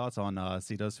 any other thoughts on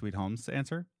Cito Sweet Home's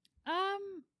answer?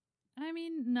 I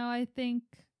mean, no, I think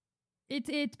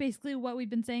it's basically what we've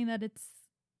been saying, that it's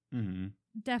Mm-hmm.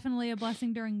 definitely a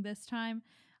blessing during this time.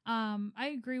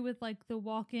 I agree with like the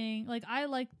walking. Like I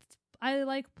like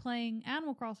playing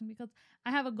Animal Crossing because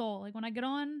I have a goal. Like when I get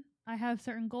on, I have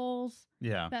certain goals.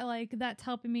 Yeah. That like that's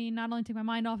helping me not only take my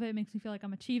mind off it, it makes me feel like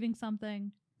I'm achieving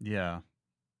something. Yeah.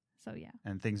 So yeah.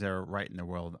 And things are right in the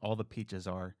world. All the peaches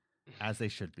are as they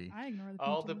should be. I ignore the peaches.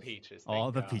 All the peaches.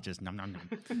 All the God. peaches. Nom nom nom.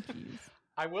 Jeez.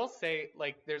 I will say,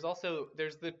 like, there's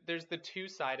the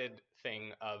two-sided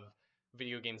thing of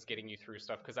video games getting you through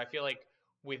stuff, because I feel like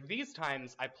with these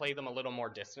times I play them a little more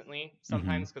distantly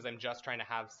sometimes because I'm just trying to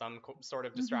have some sort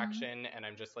of distraction and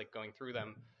I'm just like going through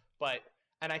them.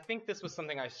 And I think this was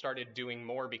something I started doing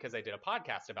more because I did a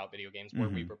podcast about video games where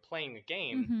we were playing a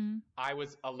game. I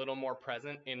was a little more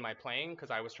present in my playing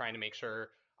because I was trying to make sure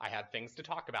I had things to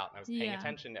talk about and I was paying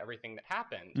attention to everything that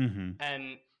happened.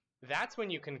 And that's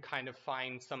when you can kind of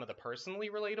find some of the personally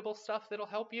relatable stuff that'll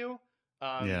help you.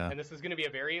 And this is going to be a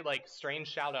very like strange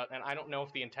shout out. And I don't know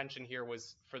if the intention here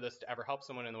was for this to ever help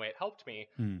someone in the way it helped me.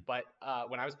 But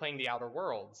when I was playing The Outer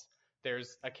Worlds,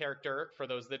 there's a character, for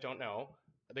those that don't know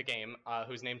the game,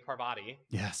 who's named Parvati.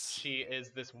 Yes. She is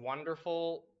this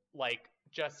wonderful, like,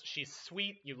 she's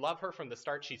sweet. You love her from the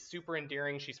start. She's super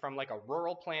endearing. She's from like a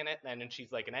rural planet, and then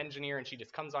she's like an engineer, and she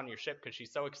just comes on your ship because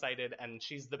she's so excited, and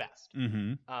she's the best.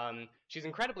 She's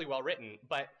incredibly well written,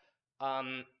 but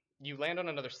you land on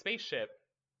another spaceship,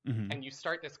 and you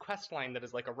start this quest line that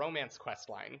is like a romance quest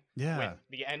line with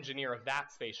the engineer of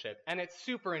that spaceship, and it's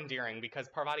super endearing because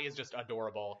Parvati is just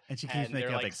adorable, and she keeps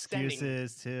making up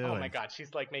excuses too. Oh my god,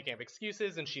 she's like making up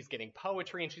excuses, and she's getting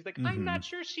poetry, and she's like, I'm not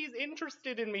sure she's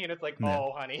interested in me, and it's like,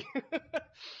 oh honey,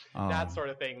 that sort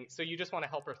of thing. So you just want to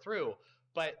help her through,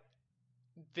 but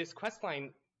this quest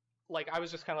line, like, I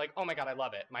was just kind of like, oh my god, I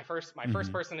love it. My first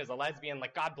person is a lesbian.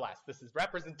 Like, God bless. This is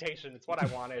representation. It's what I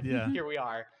wanted. Here we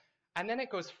are. And then it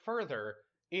goes further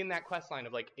in that quest line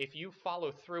of like, if you follow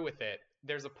through with it,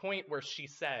 there's a point where she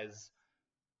says,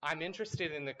 I'm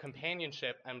interested in the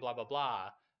companionship and blah, blah,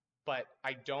 blah, but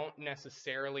I don't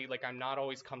necessarily, like, I'm not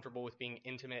always comfortable with being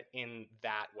intimate in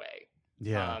that way.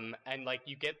 Yeah. And like,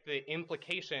 you get the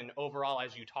implication overall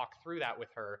as you talk through that with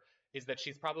her is that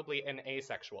she's probably an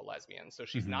asexual lesbian. So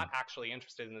she's not actually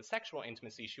interested in the sexual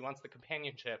intimacy. She wants the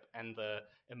companionship and the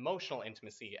emotional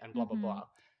intimacy and blah, blah, blah.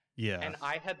 Yeah. And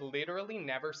I had literally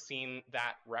never seen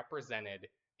that represented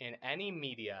in any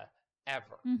media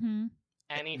ever.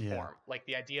 Any form. Like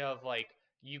the idea of like,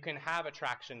 you can have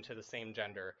attraction to the same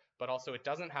gender, but also it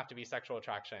doesn't have to be sexual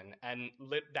attraction. And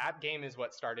that game is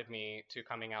what started me to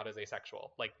coming out as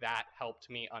asexual. Like that helped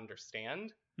me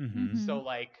understand. So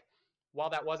like, while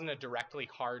that wasn't a directly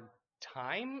hard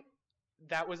time,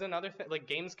 that was another thing. Like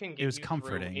games can give you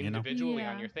comforting, through individually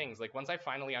on your things. Like once I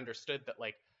finally understood that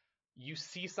like you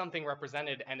see something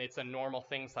represented and it's a normal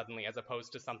thing suddenly, as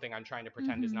opposed to something I'm trying to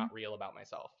pretend is not real about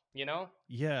myself, you know?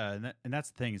 Yeah. And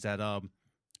that's the thing is that,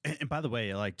 and by the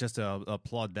way, like just to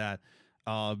applaud that,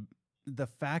 the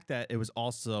fact that it was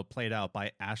also played out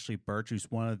by Ashley Birch, who's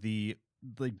one of the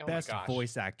best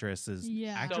voice actresses.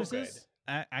 Yeah. Actresses? So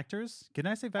actors? Can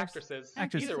I say actresses?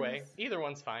 Actresses. Either way, either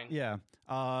one's fine. Yeah.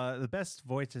 The best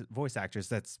voice actress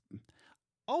that's,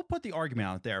 I'll put the argument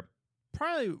out there,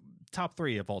 probably top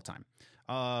 3 of all time.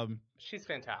 She's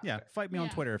fantastic. Yeah. Fight me on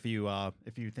Twitter if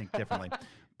you think differently.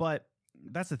 But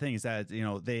that's the thing is that, you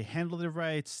know, they handled it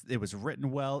right. It was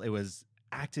written well. It was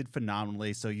acted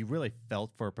phenomenally. So you really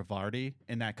felt for Parvati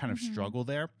in that kind of struggle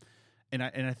there. And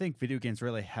I think video games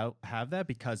really have that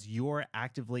because you're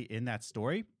actively in that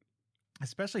story.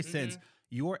 Especially since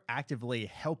you're actively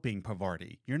helping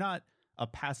Parvati. You're not a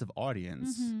passive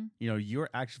audience. You know, you're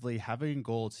actually having a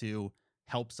goal to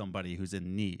help somebody who's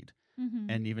in need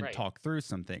and even talk through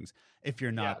some things. If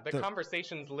you're not... Yeah, the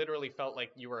conversations literally felt like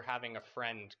you were having a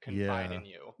friend confide in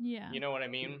you. Yeah. You know what I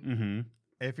mean?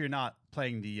 If you're not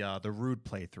playing the rude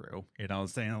playthrough, you know,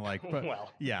 saying like... But,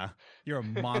 well. Yeah, you're a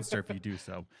monster if you do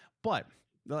so. But...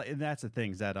 And that's the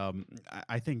thing is that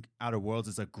I think Outer Worlds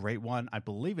is a great one. I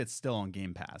believe it's still on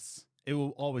Game Pass. It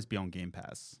will always be on Game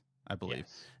Pass, I believe.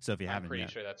 Yes. So if you haven't, I'm pretty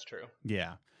sure that's true.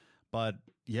 Yeah, but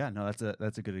yeah, no,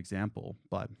 that's a good example.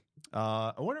 But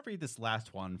I want to read this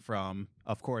last one from,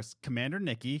 of course, Commander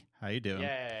Nikki. How you doing?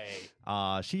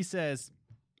 Yay! She says,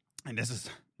 and this is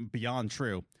beyond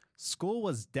true. School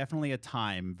was definitely a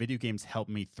time video games helped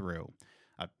me through.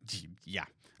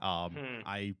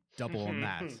 I double on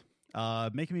that.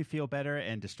 Making me feel better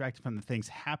and distracted from the things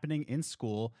happening in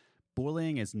school.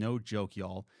 Bullying is no joke,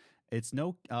 y'all. It's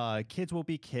no kids will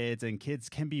be kids and kids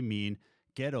can be mean.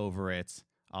 Get over it.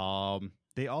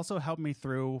 They also helped me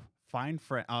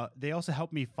They also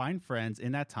helped me find friends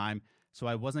in that time, so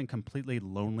I wasn't completely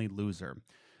lonely loser.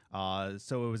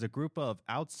 So it was a group of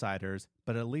outsiders,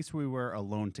 but at least we were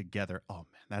alone together. Oh man,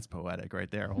 that's poetic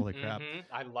right there. Holy crap.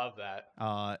 I love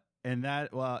that. And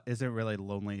that, well, isn't really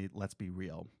lonely. Let's be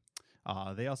real.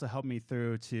 They also helped me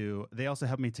to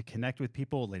connect with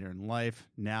people later in life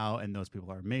now, and those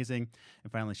people are amazing.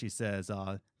 And finally, she says,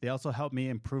 they also helped me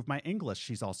improve my English.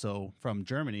 She's also from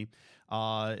Germany.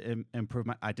 I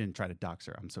didn't try to dox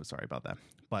her. I'm so sorry about that.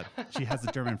 But she has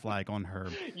the German flag on her.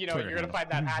 You know, Twitter you're going to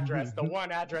handle. find that address, the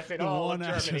one address in all of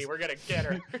Germany. We're going to get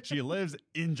her. She lives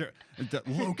in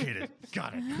located.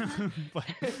 Got it. But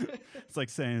it's like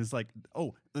saying,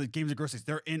 oh, the games and groceries,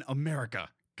 they're in America.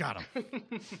 Got them.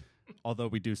 Although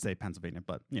we do say Pennsylvania,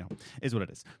 but is what it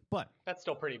is. But that's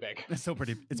still pretty big. It's still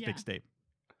pretty. It's a big state.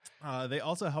 They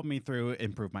also helped me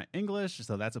improve my English,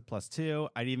 so that's a +2.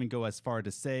 I'd even go as far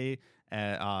to say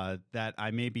that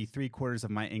I may be 3/4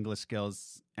 of my English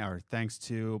skills are thanks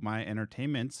to my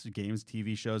entertainment, games,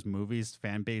 TV shows, movies,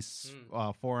 fan base,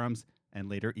 forums, and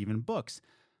later even books.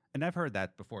 And I've heard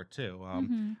that before too.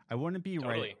 I wouldn't be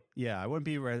totally. I wouldn't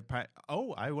be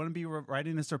I wouldn't be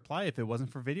writing this reply if it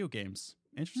wasn't for video games.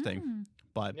 Interesting,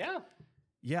 but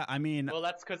yeah. I mean, well,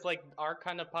 that's because our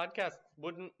kind of podcast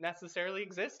wouldn't necessarily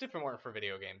exist if it weren't for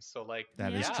video games. So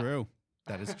that is true.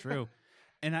 That is true.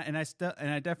 And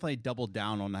I definitely doubled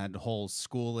down on that whole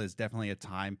school is definitely a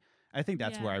time. I think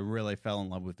that's where I really fell in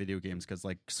love with video games because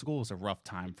school was a rough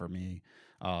time for me.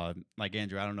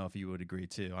 Andrew, I don't know if you would agree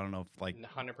too. I don't know if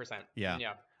 100%.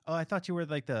 Yeah. Oh, I thought you were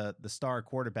the star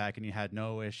quarterback and you had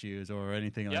no issues or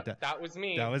anything like that. That was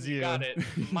me. That was you. Got it.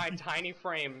 My tiny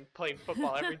frame played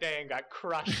football every day and got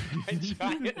crushed by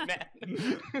giant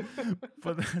men.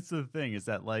 But that's the thing is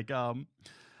that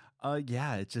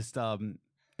it's just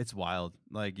it's wild.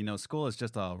 School is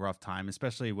just a rough time,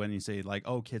 especially when you say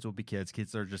oh, kids will be kids.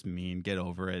 Kids are just mean. Get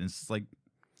over it. And it's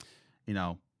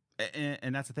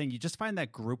and that's the thing. You just find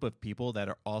that group of people that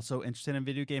are also interested in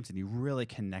video games, and you really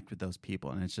connect with those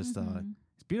people, and it's just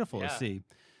it's beautiful to see.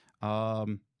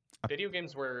 Video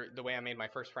games were the way I made my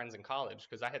first friends in college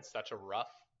because I had such a rough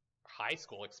high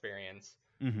school experience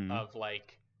of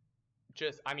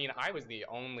I was the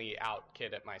only out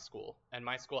kid at my school, and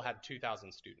my school had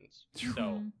 2,000 students.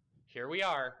 So here we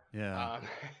are. Yeah,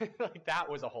 that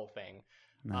was a whole thing.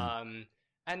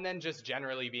 And then just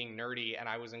generally being nerdy, and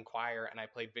I was in choir and I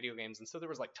played video games. And so there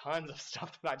was tons of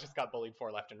stuff that I just got bullied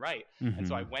for left and right. And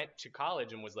so I went to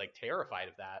college and was terrified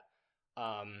of that.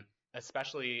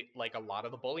 Especially a lot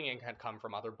of the bullying had come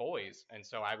from other boys. And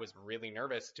so I was really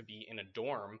nervous to be in a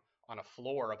dorm on a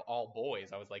floor of all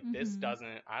boys. I was like,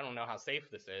 I don't know how safe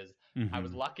this is. I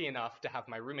was lucky enough to have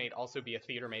my roommate also be a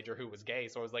theater major who was gay.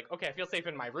 So I was like, okay, I feel safe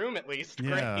in my room at least.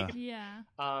 Yeah. Great. Yeah.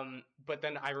 But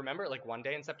then I remember one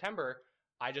day in September,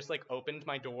 I just opened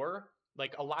my door.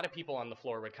 A lot of people on the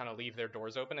floor would kind of leave their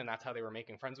doors open, and that's how they were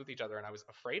making friends with each other. And I was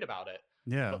afraid about it.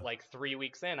 Yeah. But 3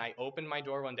 weeks in, I opened my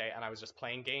door one day and I was just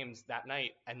playing games that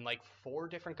night. And 4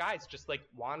 different guys just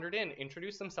wandered in,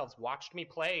 introduced themselves, watched me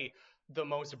play the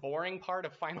most boring part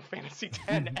of Final Fantasy X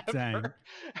ever. Dang.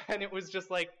 And it was just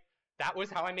that was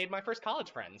how I made my first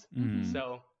college friends.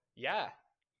 So yeah.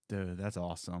 Dude, that's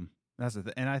awesome. That's the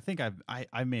thing. And I think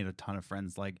I've made a ton of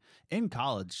friends in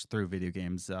college through video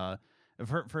games.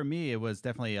 For me, it was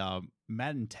definitely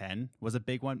Madden 10 was a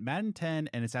big one. Madden 10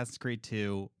 and Assassin's Creed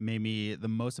 2 made me the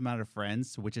most amount of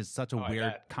friends, which is such a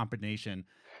weird combination.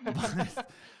 But,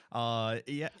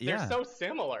 They're so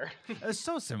similar. It's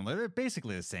so similar. They're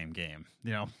basically the same game.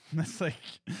 That's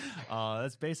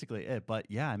that's basically it. But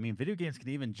yeah, I mean, video games can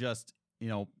even just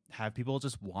have people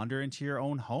just wander into your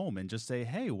own home and just say,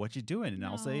 hey, what you doing? And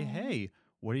I'll say, hey,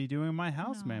 what are you doing in my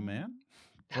house, man?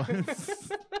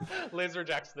 Liz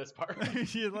rejects this part.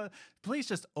 Please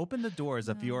just open the doors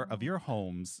of your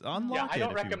homes. Unlock I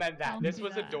don't recommend that. This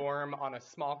was a dorm on a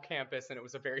small campus, and it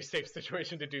was a very safe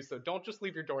situation to do so. Don't just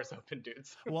leave your doors open,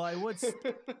 dudes. Well, I would.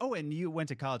 Oh, and you went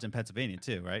to college in Pennsylvania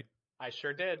too, right? I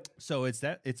sure did. So it's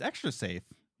extra safe.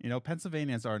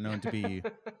 Pennsylvanians are known to be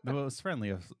the most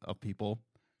friendly of people.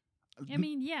 I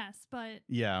mean, yes, but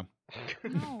yeah.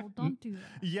 No, don't do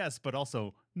that. Yes, but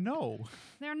also no.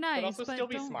 They're nice, but also still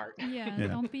be smart. Yeah,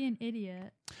 don't be an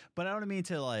idiot. But I don't mean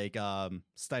to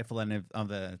stifle any of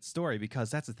the story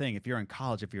because that's the thing. If you're in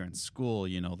college, if you're in school,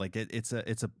 it's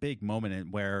a big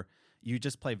moment where you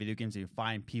just play video games and you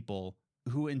find people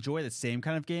who enjoy the same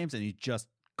kind of games and you just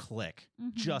click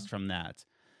just from that.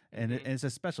 And it's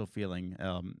a special feeling.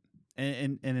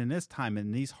 And in this time,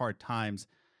 in these hard times,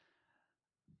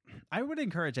 I would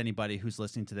encourage anybody who's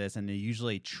listening to this and they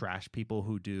usually trash people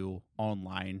who do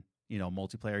online,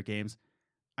 multiplayer games.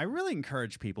 I really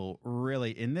encourage people,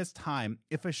 really, in this time,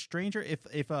 if a stranger,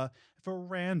 if a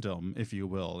random, if you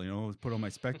will, put on my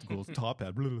spectacles, top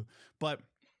hat, blah, blah, but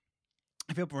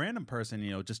if a random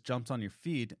person, just jumps on your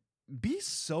feed, be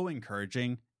so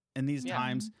encouraging in these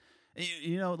times.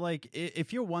 Like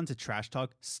if you're one to trash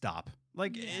talk, stop.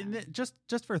 Like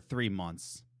just for 3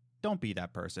 months. Don't be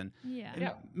that person.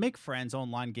 Yeah. Make friends,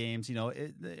 online games,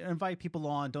 invite people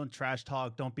on. Don't trash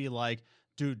talk. Don't be like,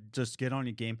 dude, just get on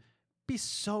your game. Be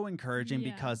so encouraging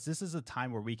because this is a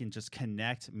time where we can just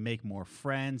connect, make more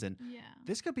friends. And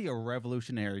this could be a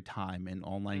revolutionary time in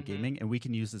online gaming. And we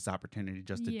can use this opportunity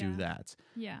just to do that.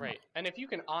 Yeah. Right. And if you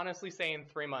can honestly say in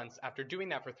 3 months, after doing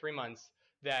that for 3 months,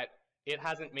 that it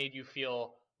hasn't made you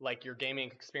feel like your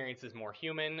gaming experience is more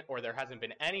human or there hasn't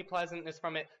been any pleasantness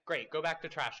from it, great, go back to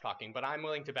trash talking. But I'm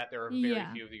willing to bet there are very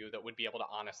few of you that would be able to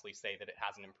honestly say that it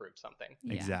hasn't improved something.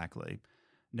 Yeah. Exactly.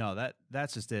 No,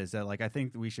 that's just it. Is that like I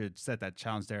think we should set that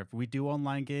challenge there. If we do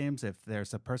online games, if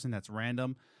there's a person that's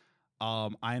random,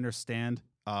 I understand.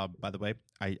 By the way,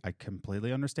 I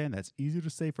completely understand. That's easier to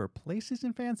say for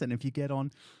PlayStation fans. And if you get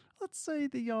on, let's say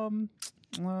the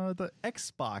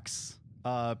Xbox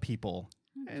people,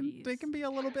 and they can be a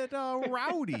little bit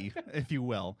rowdy, if you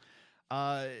will.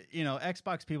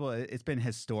 Xbox people, it's been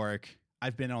historic.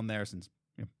 I've been on there since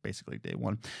basically day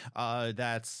one.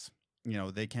 That's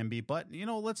they can be, but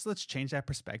let's change that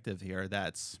perspective here.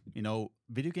 That's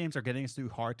video games are getting us through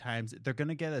hard times. They're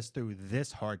gonna get us through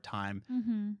this hard time.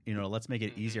 Let's make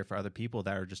it easier for other people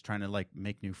that are just trying to like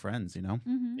make new friends.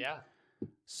 Yeah.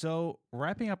 So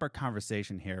wrapping up our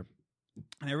conversation here.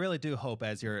 And I really do hope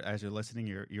as you're listening,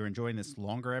 you're enjoying this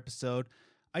longer episode.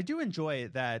 I do enjoy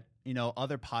that,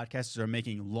 other podcasters are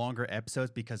making longer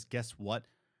episodes because guess what?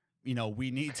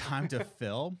 We need time to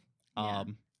fill.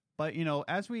 But,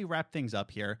 as we wrap things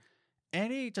up here,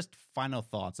 any just final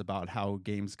thoughts about how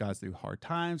games got us through hard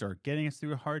times or getting us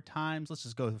through hard times? Let's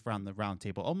just go around the round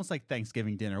table, almost like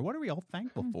Thanksgiving dinner. What are we all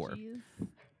thankful for? Geez.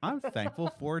 I'm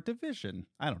thankful for Division.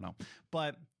 I don't know.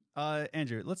 But,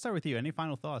 Andrew, let's start with you. Any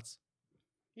final thoughts?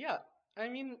 Yeah, I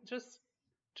mean, just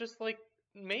like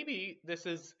maybe this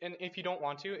is, and if you don't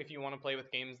want to, if you want to play with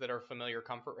games that are familiar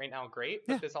comfort right now, great.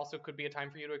 But this also could be a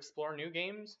time for you to explore new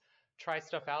games, try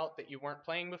stuff out that you weren't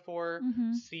playing before,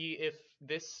 see if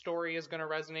this story is going to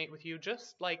resonate with you.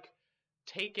 Just like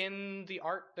take in the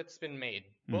art that's been made,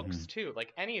 books too,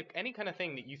 like any kind of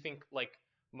thing that you think like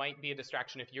might be a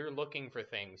distraction. If you're looking for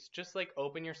things, just like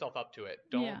open yourself up to it.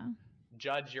 Don't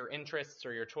judge your interests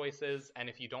or your choices, and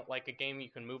if you don't like a game, you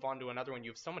can move on to another one.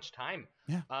 You have so much time.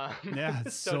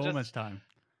 So much time.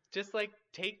 Just like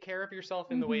take care of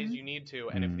yourself in the ways you need to,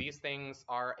 and if these things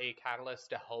are a catalyst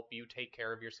to help you take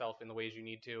care of yourself in the ways you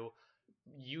need to,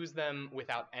 use them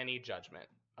without any judgment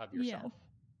of yourself.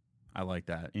 I like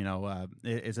that.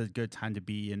 It's a good time to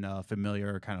be in a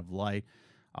familiar kind of light,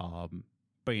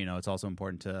 but it's also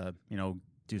important to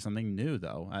do something new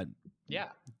though.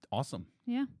 Awesome.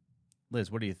 Yeah. Liz,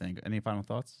 what do you think? Any final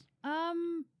thoughts?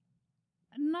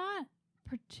 Not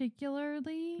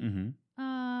particularly.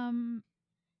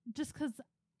 Just because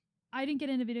I didn't get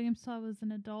into video games until I was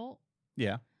an adult.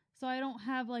 Yeah. So I don't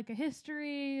have like a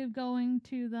history of going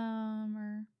to them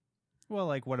or. Well,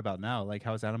 like what about now? Like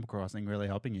how is Animal Crossing really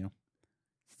helping you?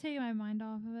 It's taking my mind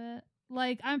off of it.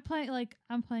 Like I'm playing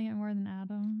it more than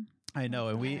Adam. I know,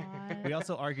 and we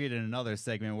also argued in another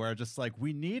segment where just like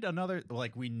we need another,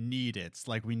 like we need it,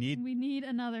 like we need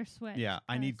another Switch. Yeah,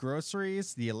 I need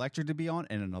groceries, the electric to be on,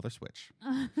 and another Switch.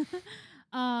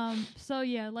 So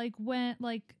yeah, like when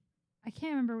I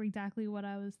can't remember exactly what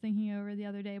I was thinking over the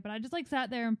other day, but I just like sat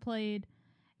there and played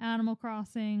Animal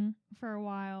Crossing for a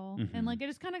while, and like it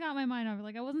just kind of got my mind over.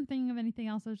 Like I wasn't thinking of anything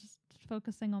else. I was just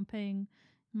focusing on paying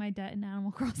my debt in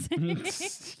Animal Crossing.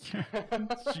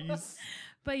 Jeez.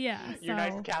 But yeah, your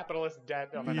nice capitalist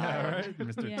debt of an island. Right?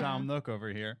 Mr. Tom Nook over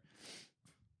here.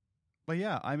 But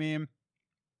yeah, I mean,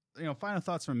 final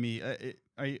thoughts from me.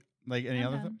 Are you like any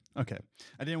other? Okay,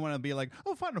 I didn't want to be like,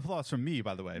 oh, final thoughts from me.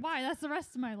 By the way, why? That's the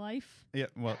rest of my life. Yeah.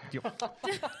 Well.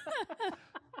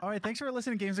 All right. Thanks for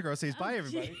listening to Games and Groceries. Bye,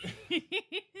 everybody.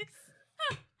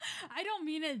 I don't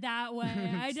mean it that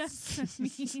way. I just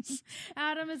mean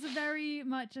Adam is very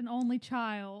much an only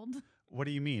child. What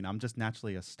do you mean? I'm just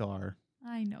naturally a star.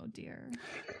 I know, dear.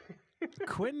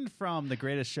 Quentin from The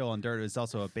Greatest Show on Dirt is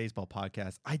also a baseball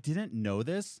podcast. I didn't know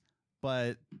this,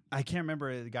 but I can't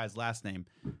remember the guy's last name.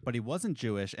 But he wasn't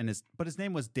Jewish, but his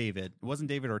name was David. It wasn't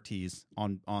David Ortiz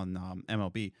on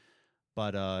MLB,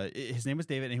 but his name was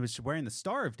David, and he was wearing the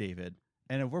Star of David.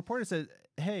 And a reporter said,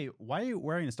 "Hey, why are you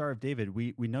wearing the Star of David?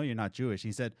 We know you're not Jewish." And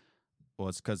he said, "Well,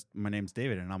 it's because my name's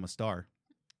David and I'm a star."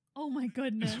 Oh my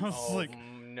goodness!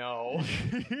 no.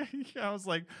 I was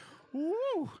like,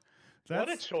 woo. What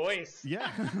a choice. Yeah.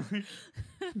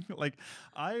 Like,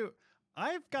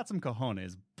 I've got some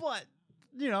cojones, but,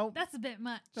 That's a bit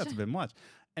much. that's a bit much.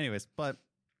 Anyways, but,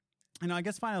 I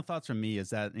guess final thoughts from me is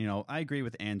that, I agree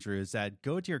with Andrew, is that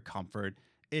go to your comfort.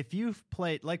 If you've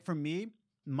played, like for me,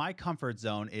 my comfort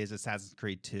zone is Assassin's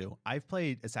Creed 2. I've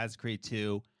played Assassin's Creed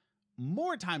 2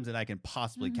 more times than I can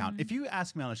possibly count. If you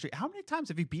ask me on the street, how many times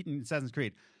have you beaten Assassin's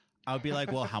Creed? I would be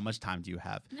like, well, how much time do you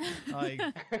have? Like,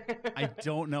 I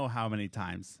don't know how many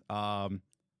times. But,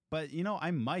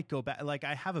 I might go back. Like,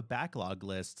 I have a backlog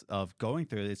list of going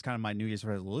through. It's kind of my New Year's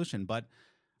resolution. But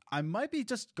I might be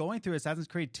just going through Assassin's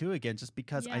Creed 2 again just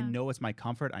because I know it's my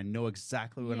comfort. I know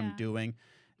exactly what I'm doing.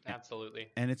 Absolutely.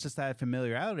 And it's just that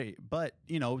familiarity. But,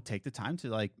 take the time to,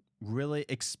 like, really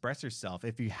express yourself.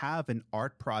 If you have an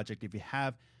art project, if you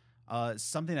have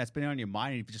something that's been on your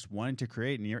mind, and if you just wanted to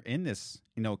create and you're in this,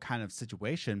 kind of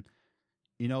situation,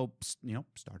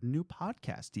 start a new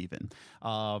podcast even.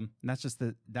 And that's just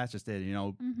it.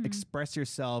 Express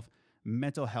yourself,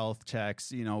 mental health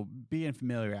checks, be in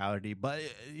familiarity. But,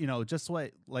 just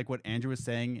what Andrew was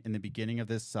saying in the beginning of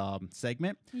this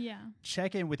segment. Yeah.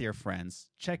 Check in with your friends.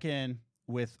 Check in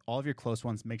with all of your close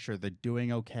ones. Make sure they're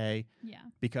doing okay. Yeah.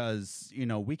 Because,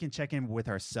 we can check in with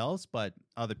ourselves, but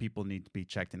other people need to be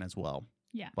checked in as well.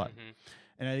 Yeah. But,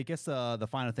 and I guess the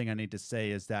final thing I need to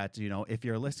say is that, if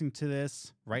you're listening to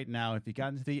this right now, if you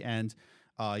got to the end,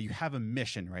 you have a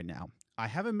mission right now. I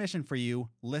have a mission for you,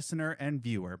 listener and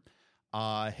viewer.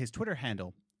 His Twitter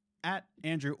handle,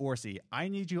 @AndrewOrsey. I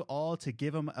need you all to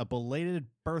give him a belated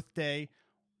birthday,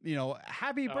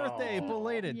 happy birthday,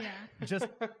 belated. Yeah. Just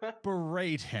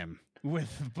berate him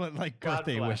with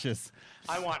birthday wishes.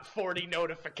 I want 40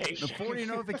 notifications. The 40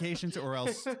 notifications, or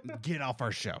else get off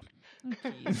our show.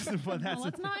 But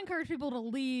let's not encourage people to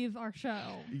leave our show.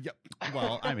 Yep.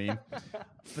 Well, but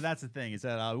that's the thing, is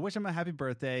that I wish him a happy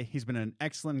birthday. He's been an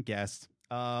excellent guest.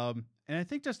 And I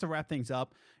think just to wrap things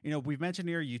up, we've mentioned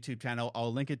your YouTube channel.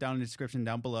 I'll link it down in the description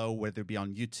down below, whether it be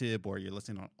on YouTube or you're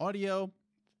listening on audio.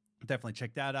 Definitely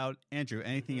check that out. Andrew,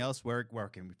 anything else? Where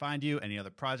can we find you? Any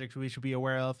other projects we should be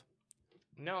aware of?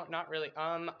 No, not really.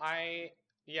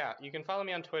 You can follow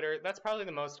me on Twitter. That's probably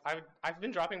the most. I've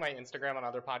been dropping my Instagram on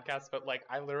other podcasts, but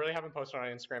I literally haven't posted on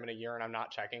Instagram in a year, and I'm not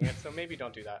checking it. So maybe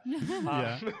don't do that.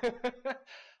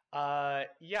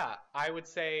 I would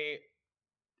say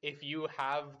if you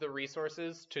have the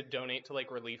resources to donate to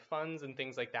relief funds and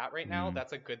things like that right now,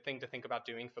 that's a good thing to think about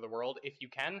doing for the world. If you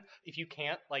can, if you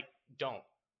can't, don't.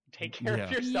 Take care of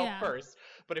yourself first.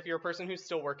 But if you're a person who's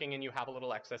still working and you have a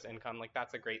little excess income,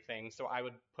 that's a great thing. So I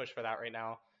would push for that right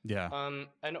now. Yeah.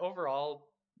 And overall,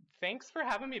 thanks for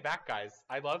having me back, guys.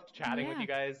 I loved chatting with you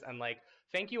guys, and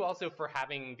thank you also for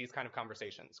having these kind of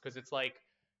conversations, because it's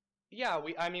we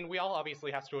all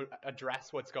obviously have to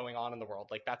address what's going on in the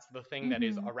world. That's the thing that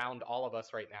is around all of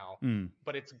us right now.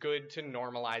 But it's good to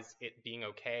normalize it being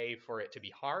okay for it to be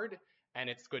hard, and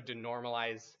it's good to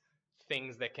normalize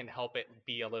things that can help it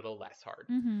be a little less hard.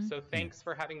 So thanks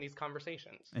for having these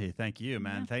conversations. Hey, thank you,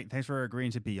 man. Thanks for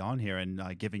agreeing to be on here and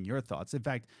giving your thoughts. In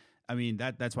fact,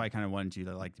 that's why I kind of wanted you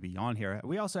to be on here.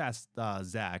 We also asked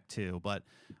Zach too, but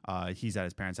he's at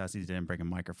his parents' house. He didn't bring a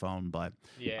microphone, but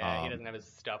he doesn't have his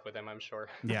stuff with him, I'm sure.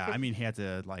 He had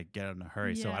to get out in a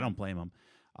hurry, so I don't blame him.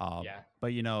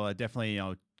 But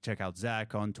definitely check out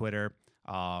Zach on Twitter.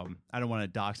 I don't want to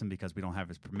dox him because we don't have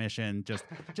his permission.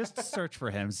 Just search for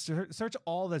him. Search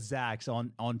all the Zachs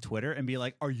on Twitter and be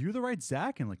like, "Are you the right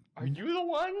Zach?" And "Are you the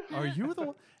one? Are you the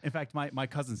one?" In fact, my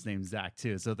cousin's name's Zach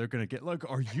too, so they're gonna get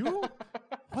 "Are you?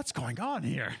 What's going on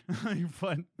here?"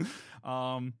 But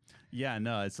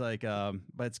it's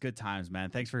but it's good times, man.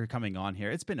 Thanks for coming on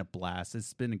here. It's been a blast.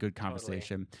 It's been a good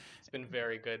conversation. Totally. It's been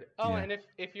very good. And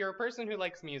if you're a person who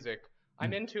likes music,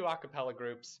 I'm into a cappella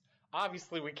groups.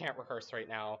 Obviously, we can't rehearse right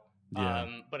now,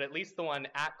 but at least the one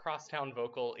at Crosstown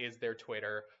Vocal is their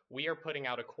Twitter. We are putting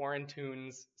out a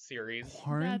Quarantunes series.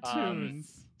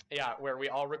 Quarantunes? Where we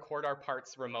all record our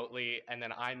parts remotely, and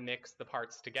then I mix the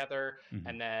parts together,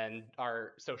 and then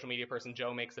our social media person,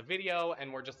 Joe, makes a video,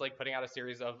 and we're just putting out a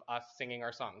series of us singing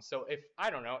our songs. So if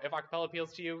acapella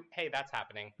appeals to you, hey, that's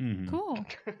happening. Cool.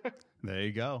 There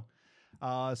you go.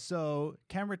 So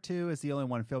camera 2 is the only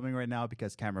one filming right now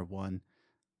because camera 1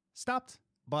 stopped,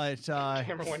 but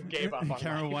camera 1 gave up on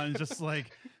camera life. 1 just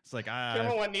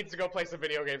camera 1 needs to go play some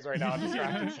video games right now and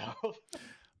distract himself.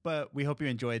 But we hope you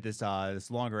enjoyed this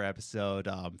longer episode.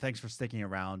 Thanks for sticking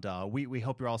around. We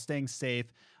hope you're all staying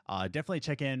safe. Definitely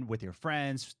check in with your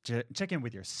friends, check in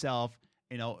with yourself.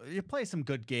 You play some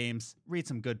good games, read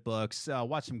some good books,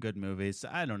 watch some good movies.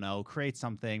 I don't know, create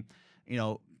something.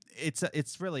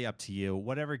 it's really up to you.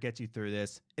 Whatever gets you through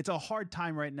this. It's a hard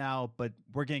time right now, but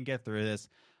we're gonna get through this.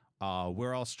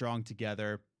 We're all strong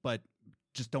together, but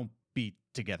just don't be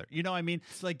together. You know what I mean?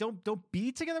 It's like don't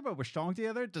be together, but we're strong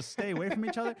together. Just stay away from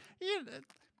each other.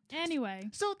 Anyway.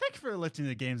 So thank you for listening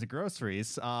to Games and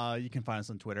Groceries. You can find us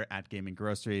on Twitter at Gaming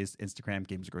Groceries, Instagram,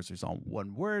 Games and Groceries, all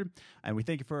one word. And we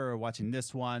thank you for watching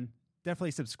this one.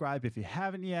 Definitely subscribe if you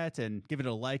haven't yet, and give it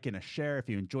a like and a share if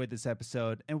you enjoyed this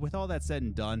episode. And with all that said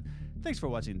and done, thanks for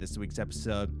watching this week's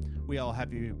episode. We all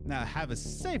have a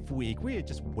safe week. We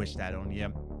just wish that on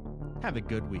you. Have a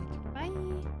good week.